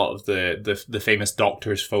saw a lot of the famous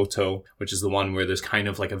doctor's photo, which is the one where there's kind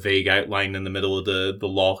of like a vague outline in the middle of the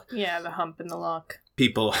lock. Yeah, the hump in the lock.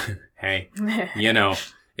 People, hey, you know,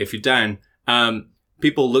 if you're down,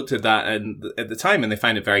 people looked at that at the time and they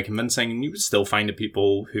find it very convincing, and you would still find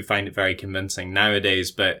people who find it very convincing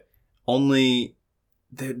nowadays, but only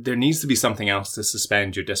there needs to be something else to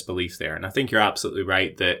suspend your disbelief there. And I think you're absolutely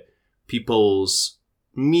right that people's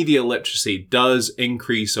media literacy does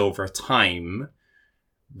increase over time.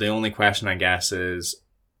 The only question, I guess, is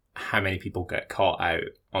how many people get caught out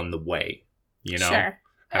on the way, you know? Sure.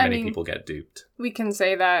 How many people get duped? We can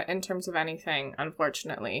say that in terms of anything,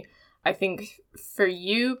 unfortunately. I think for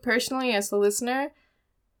you personally as the listener,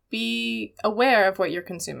 be aware of what you're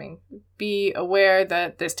consuming. Be aware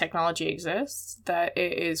that this technology exists, that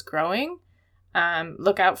it is growing.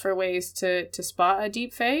 Look out for ways to spot a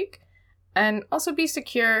deep fake. And also be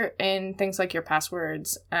secure in things like your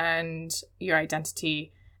passwords and your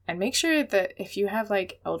identity. And make sure that if you have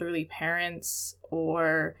like elderly parents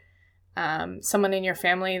or someone in your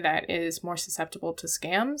family that is more susceptible to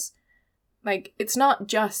scams, like, it's not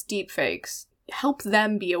just deepfakes. Help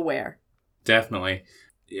them be aware. Definitely.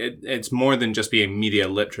 It's more than just being media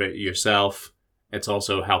literate yourself. It's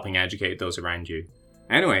also helping educate those around you.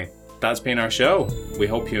 Anyway, that's been our show. We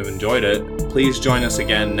hope you've enjoyed it. Please join us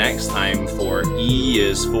again next time for E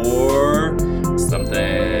is for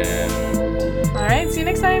something. All right, see you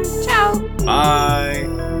next time. Ciao.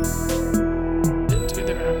 Bye.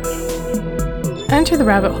 Enter the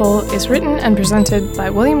Rabbit Hole is written and presented by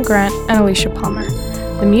William Grant and Alicia Palmer.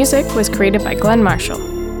 The music was created by Glenn Marshall.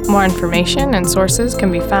 More information and sources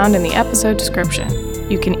can be found in the episode description.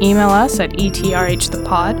 You can email us at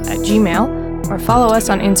etrhthepod@gmail.com or follow us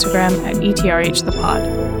on Instagram at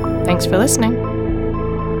etrhthepod. Thanks for listening.